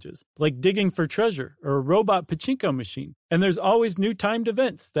challenges, like digging for treasure or a robot pachinko machine. And there's always new timed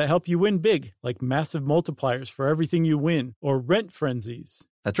events that help you win big, like massive multipliers for everything you win or rent frenzies.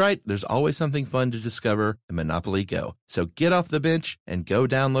 That's right. There's always something fun to discover in Monopoly Go. So get off the bench and go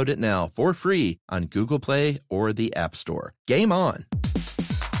download it now for free on Google Play or the App Store. Game on!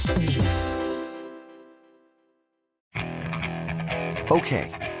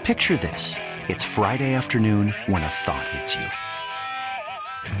 Okay, picture this. It's Friday afternoon when a thought hits you.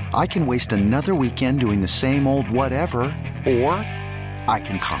 I can waste another weekend doing the same old whatever, or I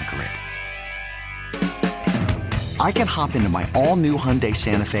can conquer it. I can hop into my all-new Hyundai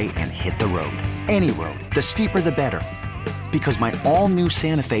Santa Fe and hit the road. Any road. The steeper, the better. Because my all-new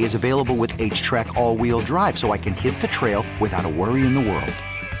Santa Fe is available with H-Track all-wheel drive, so I can hit the trail without a worry in the world.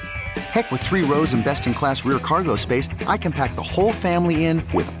 Heck, with 3 rows and best-in-class rear cargo space, I can pack the whole family in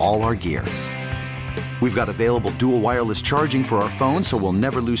with all our gear. We've got available dual wireless charging for our phones, so we'll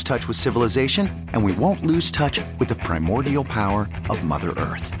never lose touch with civilization, and we won't lose touch with the primordial power of Mother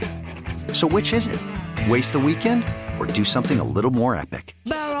Earth. So which is it? Waste the weekend or do something a little more epic?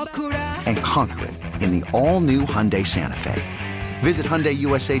 And conquer it in the all-new Hyundai Santa Fe. Visit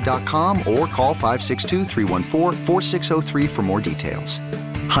HyundaiUSA.com or call 562-314-4603 for more details.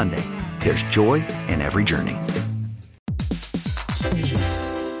 Hyundai, there's joy in every journey.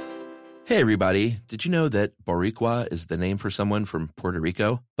 Hey everybody, did you know that Boricua is the name for someone from Puerto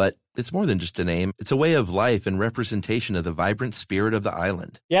Rico? But it's more than just a name. It's a way of life and representation of the vibrant spirit of the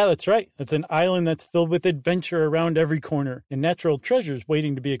island. Yeah, that's right. It's an island that's filled with adventure around every corner and natural treasures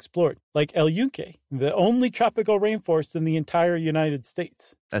waiting to be explored, like El Yunque, the only tropical rainforest in the entire United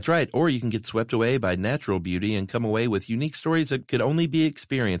States. That's right. Or you can get swept away by natural beauty and come away with unique stories that could only be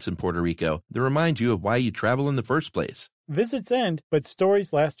experienced in Puerto Rico that remind you of why you travel in the first place. Visits end, but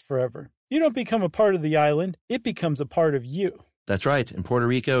stories last forever. You don't become a part of the island, it becomes a part of you. That's right. In Puerto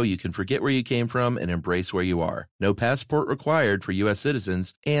Rico, you can forget where you came from and embrace where you are. No passport required for U.S.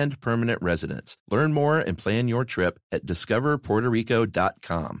 citizens and permanent residents. Learn more and plan your trip at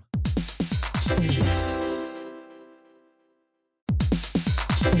discoverpuertorico.com.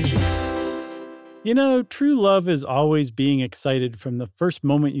 You know, true love is always being excited from the first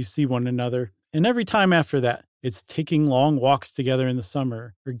moment you see one another, and every time after that. It's taking long walks together in the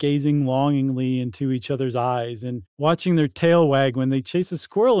summer, or gazing longingly into each other's eyes and watching their tail wag when they chase a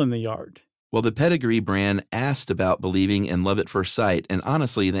squirrel in the yard. Well, the Pedigree brand asked about believing in love at first sight, and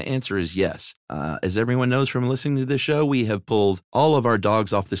honestly, the answer is yes. As everyone knows from listening to this show, we have pulled all of our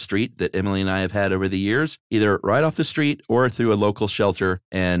dogs off the street that Emily and I have had over the years, either right off the street or through a local shelter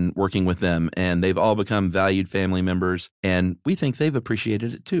and working with them, and they've all become valued family members, and we think they've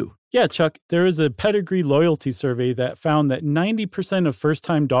appreciated it too. Yeah, Chuck, there is a Pedigree loyalty survey that found that 90% of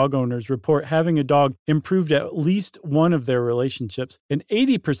first-time dog owners report having a dog improved at least one of their relationships, and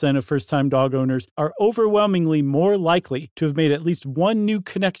 80% of first-time dog owners are overwhelmingly more likely to have made at least one new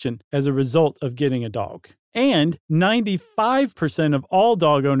connection as a result of getting a dog. And 95% of all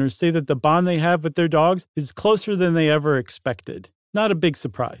dog owners say that the bond they have with their dogs is closer than they ever expected. Not a big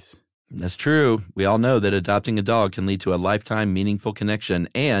surprise. That's true. We all know that adopting a dog can lead to a lifetime meaningful connection,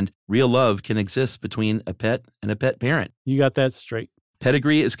 and real love can exist between a pet and a pet parent. You got that straight.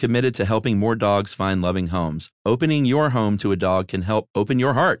 Pedigree is committed to helping more dogs find loving homes. Opening your home to a dog can help open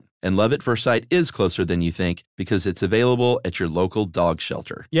your heart. And Love at First Sight is closer than you think because it's available at your local dog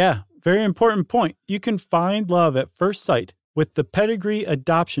shelter. Yeah, very important point. You can find love at first sight with the Pedigree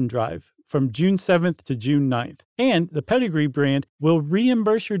Adoption Drive from June 7th to June 9th. And the Pedigree brand will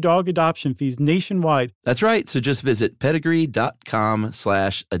reimburse your dog adoption fees nationwide. That's right. So just visit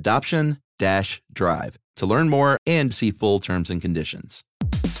pedigree.com/adoption-drive to learn more and see full terms and conditions.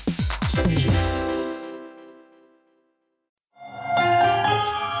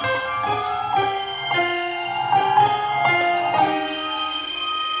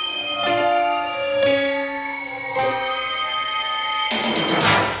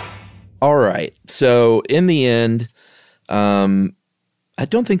 All right. So in the end, I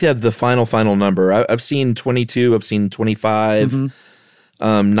don't think they have the final number. I've seen 22. I've seen 25.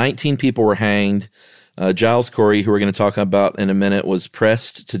 19 people were hanged. Giles Corey, who we're going to talk about in a minute, was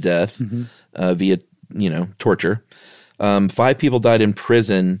pressed to death via, torture. 5 people died in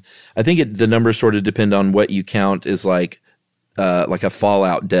prison. I think the numbers sort of depend on what you count as like a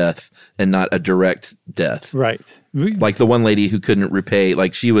fallout death and not a direct death. Right. Like the one lady who couldn't repay,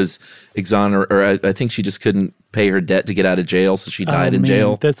 like she was exonerated, or I think she just couldn't pay her debt to get out of jail, so she died in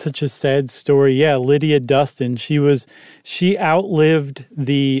jail. That's such a sad story. Yeah, Lydia Dustin. She outlived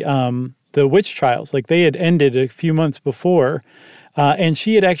the witch trials. Like they had ended a few months before, and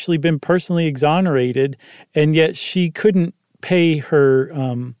she had actually been personally exonerated, and yet she couldn't pay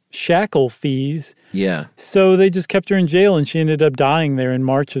her shackle fees. Yeah. So they just kept her in jail, and she ended up dying there in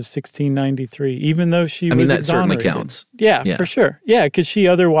March of 1693, even though she was that exonerated. certainly counts. Yeah, for sure. Yeah, because she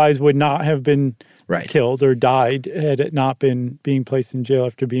otherwise would not have been right. killed or died had it not been being placed in jail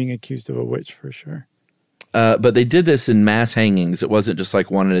after being accused of a witch, for sure. But they did this in mass hangings. It wasn't just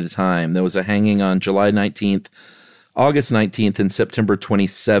like one at a time. There was a hanging on July 19th, August 19th, and September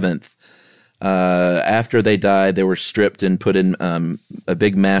 27th. After they died, they were stripped and put in a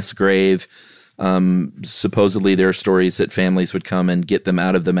big mass grave. Supposedly, there are stories that families would come and get them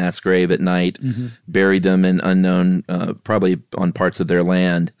out of the mass grave at night, bury them in unknown, probably on parts of their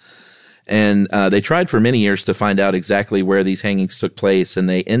land. And they tried for many years to find out exactly where these hangings took place, and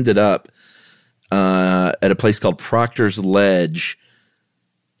they ended up at a place called Proctor's Ledge.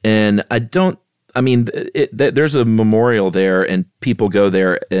 And there's a memorial there, and people go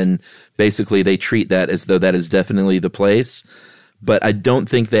there, and basically they treat that as though that is definitely the place. But I don't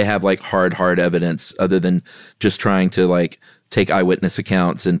think they have like hard evidence other than just trying to like take eyewitness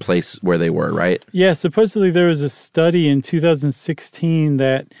accounts and place where they were, right? Yeah, supposedly there was a study in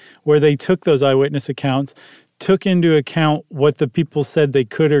 2016 where they took those eyewitness accounts, took into account what the people said they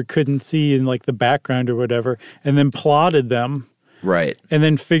could or couldn't see in like the background or whatever, and then plotted them Right. and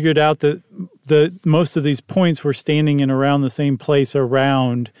then figured out that most of these points were standing in around the same place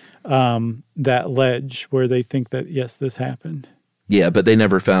around that ledge where they think that, yes, this happened. Yeah, but they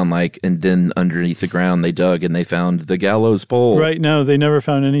never found and then underneath the ground they dug and they found the gallows pole. Right. No, they never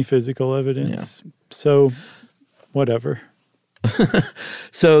found any physical evidence. Yeah. So whatever.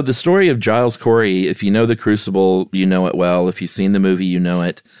 So the story of Giles Corey, if you know The Crucible, you know it well. If you've seen the movie, you know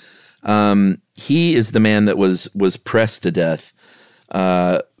it. He is the man that was pressed to death.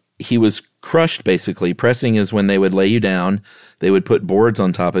 He was crushed, basically. Pressing is when they would lay you down, they would put boards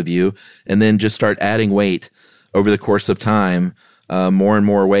on top of you, and then just start adding weight over the course of time, more and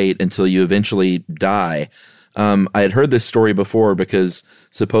more weight until you eventually die. I had heard this story before because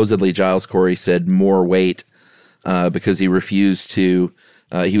supposedly Giles Corey said more weight because he refused to,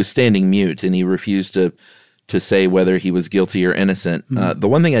 he was standing mute and he refused to say whether he was guilty or innocent. The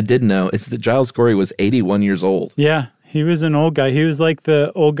one thing I did know is that Giles Corey was 81 years old. Yeah, he was an old guy. He was like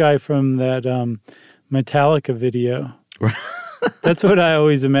the old guy from that Metallica video. That's what I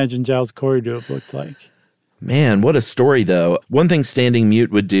always imagined Giles Corey to have looked like. Man, what a story, though. One thing standing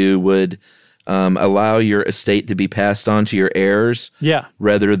mute would do would allow your estate to be passed on to your heirs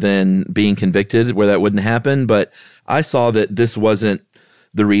rather than being convicted, where that wouldn't happen. But I saw that this wasn't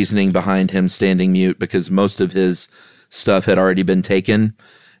the reasoning behind him standing mute because most of his stuff had already been taken,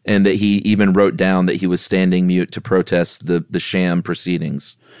 and that he even wrote down that he was standing mute to protest the sham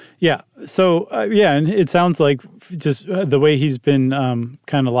proceedings. Yeah. So, and it sounds like just the way he's been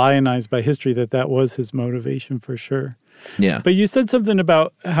kind of lionized by history that was his motivation for sure. Yeah. But you said something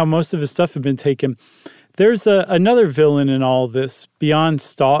about how most of his stuff had been taken. There's another villain in all this, beyond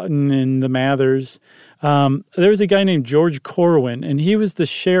Stoughton and the Mathers. There was a guy named George Corwin, and he was the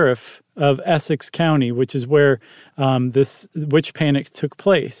sheriff of Essex County, which is where this witch panic took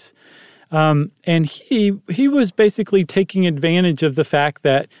place. And he was basically taking advantage of the fact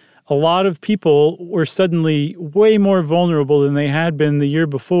that a lot of people were suddenly way more vulnerable than they had been the year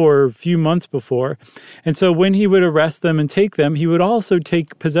before, or a few months before. And so when he would arrest them and take them, he would also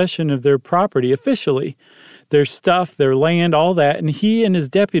take possession of their property officially, their stuff, their land, all that. And he and his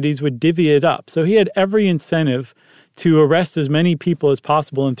deputies would divvy it up. So he had every incentive to arrest as many people as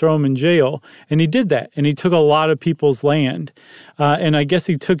possible and throw them in jail. And he did that. And he took a lot of people's land. And I guess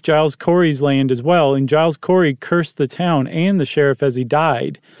he took Giles Corey's land as well. And Giles Corey cursed the town and the sheriff as he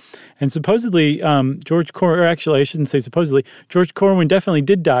died. And supposedly, George Corwin definitely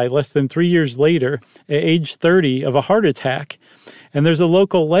did die less than 3 years later, at age 30, of a heart attack. And there's a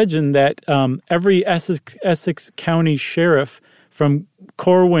local legend that every Essex County sheriff from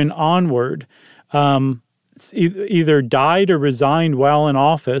Corwin onward either died or resigned while in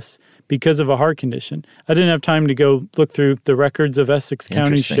office because of a heart condition. I didn't have time to go look through the records of Essex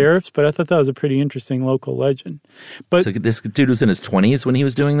County sheriffs, but I thought that was a pretty interesting local legend. But so this dude was in his 20s when he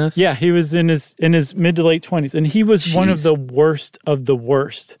was doing this? Yeah, he was in his mid to late 20s, and he was one of the worst of the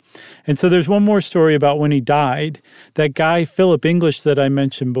worst. And so there's one more story about when he died. That guy, Philip English, that I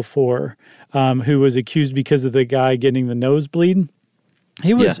mentioned before, who was accused because of the guy getting the nosebleed.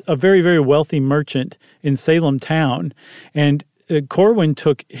 He was a very, very wealthy merchant in Salem town, and Corwin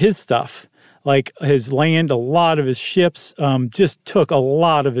took his stuff, like his land, a lot of his ships, just took a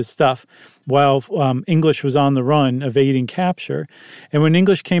lot of his stuff while English was on the run, evading capture. And when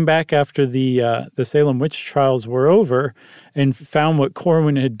English came back after the Salem witch trials were over and found what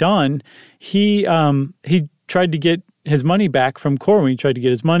Corwin had done, he tried to get his money back from Corwin. He tried to get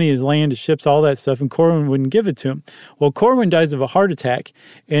his money, his land, his ships, all that stuff, and Corwin wouldn't give it to him. Well, Corwin dies of a heart attack,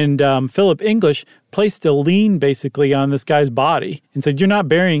 and Philip English placed a lien basically on this guy's body and said, "You're not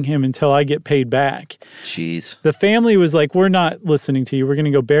burying him until I get paid back." Jeez. The family was like, "We're not listening to you. We're going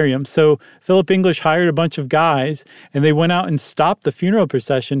to go bury him." So Philip English hired a bunch of guys, and they went out and stopped the funeral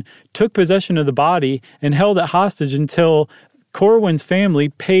procession, took possession of the body, and held it hostage until Corwin's family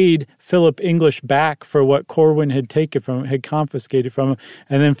paid Philip English back for what Corwin had taken from him, had confiscated from him,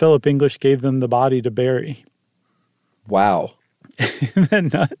 and then Philip English gave them the body to bury. Wow. Isn't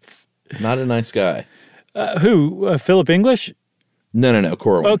that nuts? Not a nice guy. Who? Philip English? No,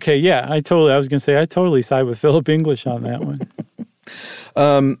 Corwin. Okay, yeah, I totally side with Philip English on that one.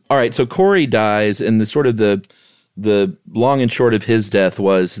 All right, so Corey dies, and the long and short of his death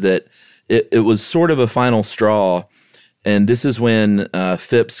was that it was sort of a final straw. And this is when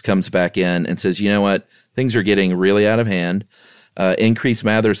Phipps comes back in and says, "You know what? Things are getting really out of hand." Increase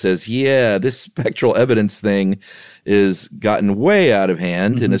Mather says, "Yeah, this spectral evidence thing is gotten way out of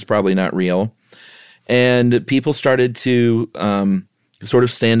hand and is probably not real." And people started to sort of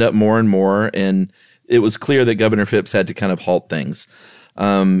stand up more and more. And it was clear that Governor Phipps had to kind of halt things.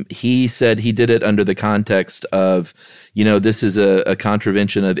 He said he did it under the context of, this is a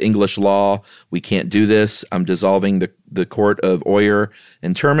contravention of English law. We can't do this. I'm dissolving the court of Oyer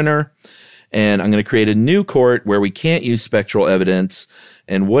and Terminer, and I'm going to create a new court where we can't use spectral evidence.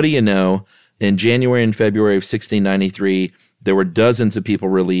 And what do you know? In January and February of 1693, there were dozens of people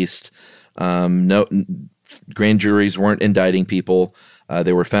released. No grand juries weren't indicting people.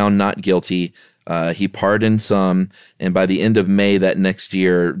 They were found not guilty. He pardoned some, and by the end of May that next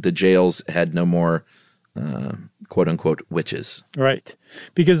year, the jails had no more quote-unquote witches. Right.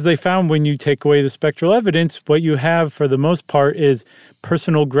 Because they found when you take away the spectral evidence, what you have for the most part is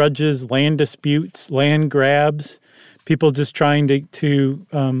personal grudges, land disputes, land grabs, people just trying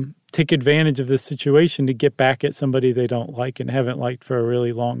to take advantage of this situation to get back at somebody they don't like and haven't liked for a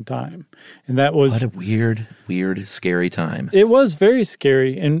really long time. And that was... What a weird, scary time. It was very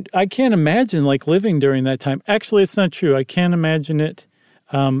scary. And I can't imagine living during that time. Actually, it's not true. I can't imagine it.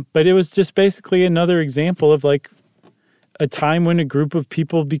 But it was just basically another example of a time when a group of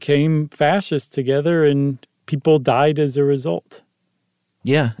people became fascist together and people died as a result.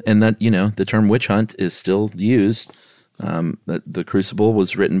 Yeah. And that, the term witch hunt is still used. The Crucible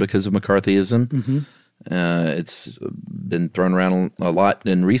was written because of McCarthyism. Mm-hmm. It's been thrown around a lot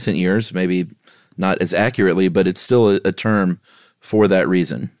in recent years, maybe not as accurately, but it's still a term for that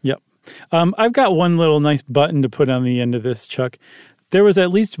reason. Yep. I've got one little nice button to put on the end of this, Chuck. There was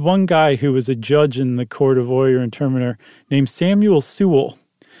at least one guy who was a judge in the court of Oyer and Terminer named Samuel Sewall.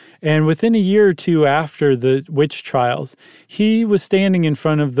 And within a year or two after the witch trials, he was standing in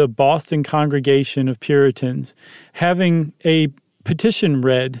front of the Boston Congregation of Puritans, having a petition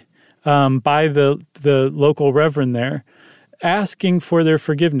read by the local reverend there, asking for their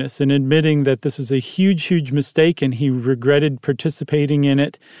forgiveness and admitting that this was a huge, huge mistake and he regretted participating in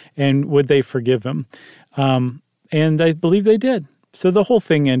it and would they forgive him. And I believe they did. So the whole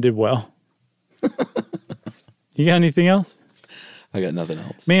thing ended well. You got anything else? I got nothing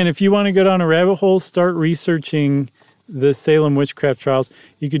else. Man, if you want to go down a rabbit hole, start researching the Salem witchcraft trials.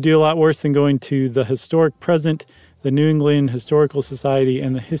 You could do a lot worse than going to the Historic Present, the New England Historical Society,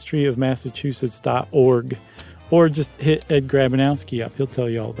 and the History of Massachusetts.org. Or just hit Ed Grabanowski up. He'll tell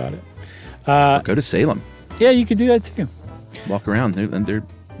you all about it. Or go to Salem. Yeah, you could do that too. Walk around.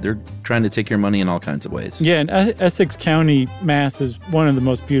 They're trying to take your money in all kinds of ways. Yeah, and Essex County, Mass. is one of the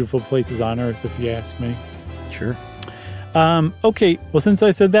most beautiful places on earth, if you ask me. Sure. Okay, well, since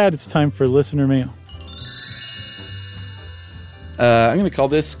I said that, it's time for listener mail. I'm going to call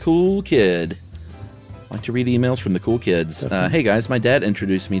this Cool Kid. I like to read emails from the cool kids. Hey, guys, my dad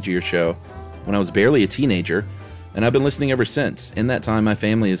introduced me to your show when I was barely a teenager, and I've been listening ever since. In that time, my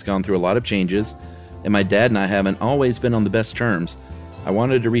family has gone through a lot of changes, and my dad and I haven't always been on the best terms. I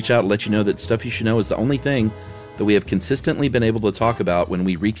wanted to reach out and let you know that Stuff You Should Know is the only thing that we have consistently been able to talk about when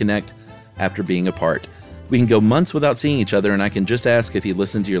we reconnect after being apart. We can go months without seeing each other, and I can just ask if he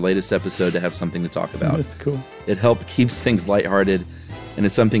listened to your latest episode to have something to talk about. That's cool. It keeps things lighthearted, and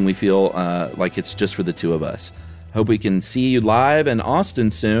it's something we feel like it's just for the two of us. Hope we can see you live in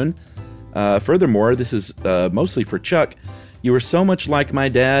Austin soon. Furthermore, this is mostly for Chuck. You are so much like my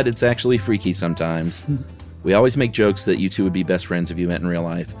dad, it's actually freaky sometimes. We always make jokes that you two would be best friends if you met in real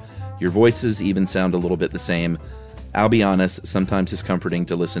life. Your voices even sound a little bit the same. I'll be honest, sometimes it's comforting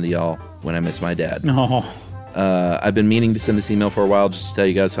to listen to y'all when I miss my dad. Oh. I've been meaning to send this email for a while just to tell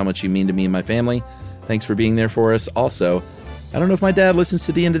you guys how much you mean to me and my family. Thanks for being there for us. Also, I don't know if my dad listens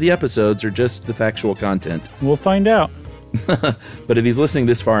to the end of the episodes or just the factual content. We'll find out. But if he's listening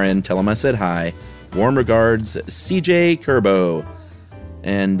this far in, tell him I said hi. Warm regards, CJ Kerbo.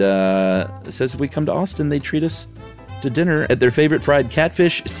 And it says if we come to Austin, they treat us to dinner at their favorite fried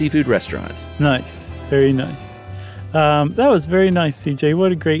catfish seafood restaurant. Nice. Very nice. That was very nice, CJ.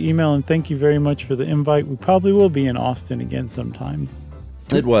 What a great email, and thank you very much for the invite. We probably will be in Austin again sometime.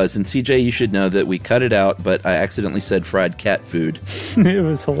 It was. And CJ, you should know that we cut it out, but I accidentally said fried cat food. It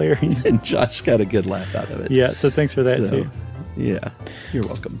was hilarious. And Josh got a good laugh out of it. Yeah, so thanks for that, too. Yeah, you're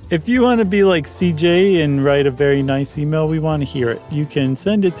welcome. If you want to be like CJ and write a very nice email, we want to hear it. You can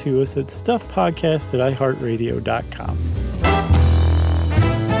send it to us at stuffpodcast@iheartradio.com.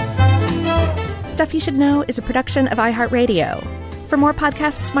 Stuff You Should Know is a production of iHeartRadio. For more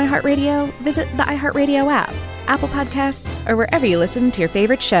podcasts from iHeartRadio, visit the iHeartRadio app, Apple Podcasts, or wherever you listen to your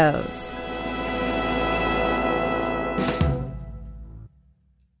favorite shows.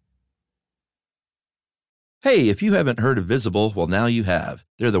 Hey, if you haven't heard of Visible, well, now you have.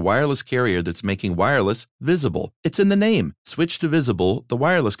 They're the wireless carrier that's making wireless visible. It's in the name. Switch to Visible, the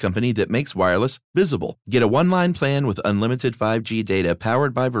wireless company that makes wireless visible. Get a one-line plan with unlimited 5G data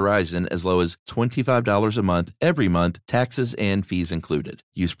powered by Verizon as low as $25 a month every month, taxes and fees included.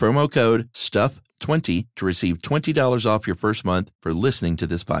 Use promo code STUFF20 to receive $20 off your first month for listening to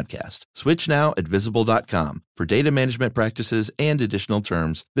this podcast. Switch now at Visible.com. For data management practices and additional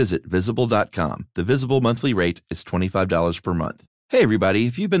terms, visit Visible.com. The Visible monthly rate is $25 per month. Hey everybody,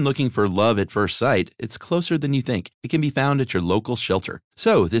 if you've been looking for love at first sight, it's closer than you think. It can be found at your local shelter.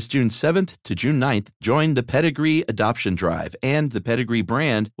 So this June 7th to June 9th, join the Pedigree Adoption Drive, and the Pedigree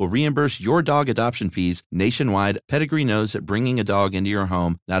brand will reimburse your dog adoption fees nationwide. Pedigree knows that bringing a dog into your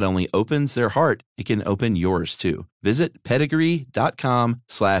home not only opens their heart, it can open yours too. Visit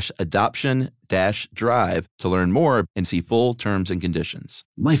pedigree.com/adoption-drive to learn more and see full terms and conditions.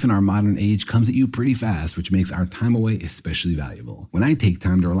 Life in our modern age comes at you pretty fast, which makes our time away especially valuable. When I take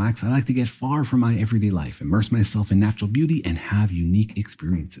time to relax, I like to get far from my everyday life, immerse myself in natural beauty, and have unique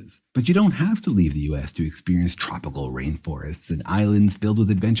experiences. But you don't have to leave the U.S. to experience tropical rainforests and islands filled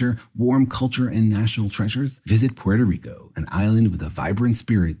with adventure, warm culture, and national treasures. Visit Puerto Rico, an island with a vibrant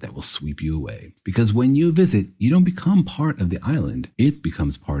spirit that will sweep you away. Because when you visit, you don't become part of the island, it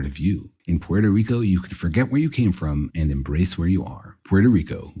becomes part of you. In Puerto Rico, you can forget where you came from and embrace where you are. Puerto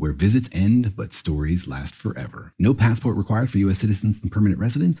Rico, where visits end, but stories last forever. No passport required for U.S. citizens and permanent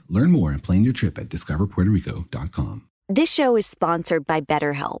residents. Learn more and plan your trip at discoverpuertorico.com. This show is sponsored by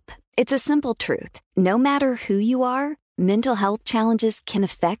BetterHelp. It's a simple truth. No matter who you are, mental health challenges can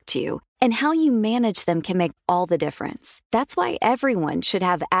affect you, and how you manage them can make all the difference. That's why everyone should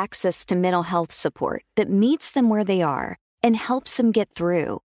have access to mental health support that meets them where they are and helps them get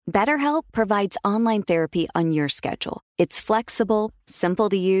through. BetterHelp provides online therapy on your schedule. It's flexible, simple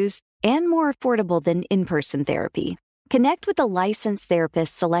to use, and more affordable than in-person therapy. Connect with a licensed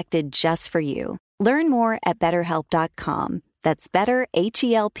therapist selected just for you. Learn more at BetterHelp.com. That's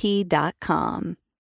BetterHelp.com.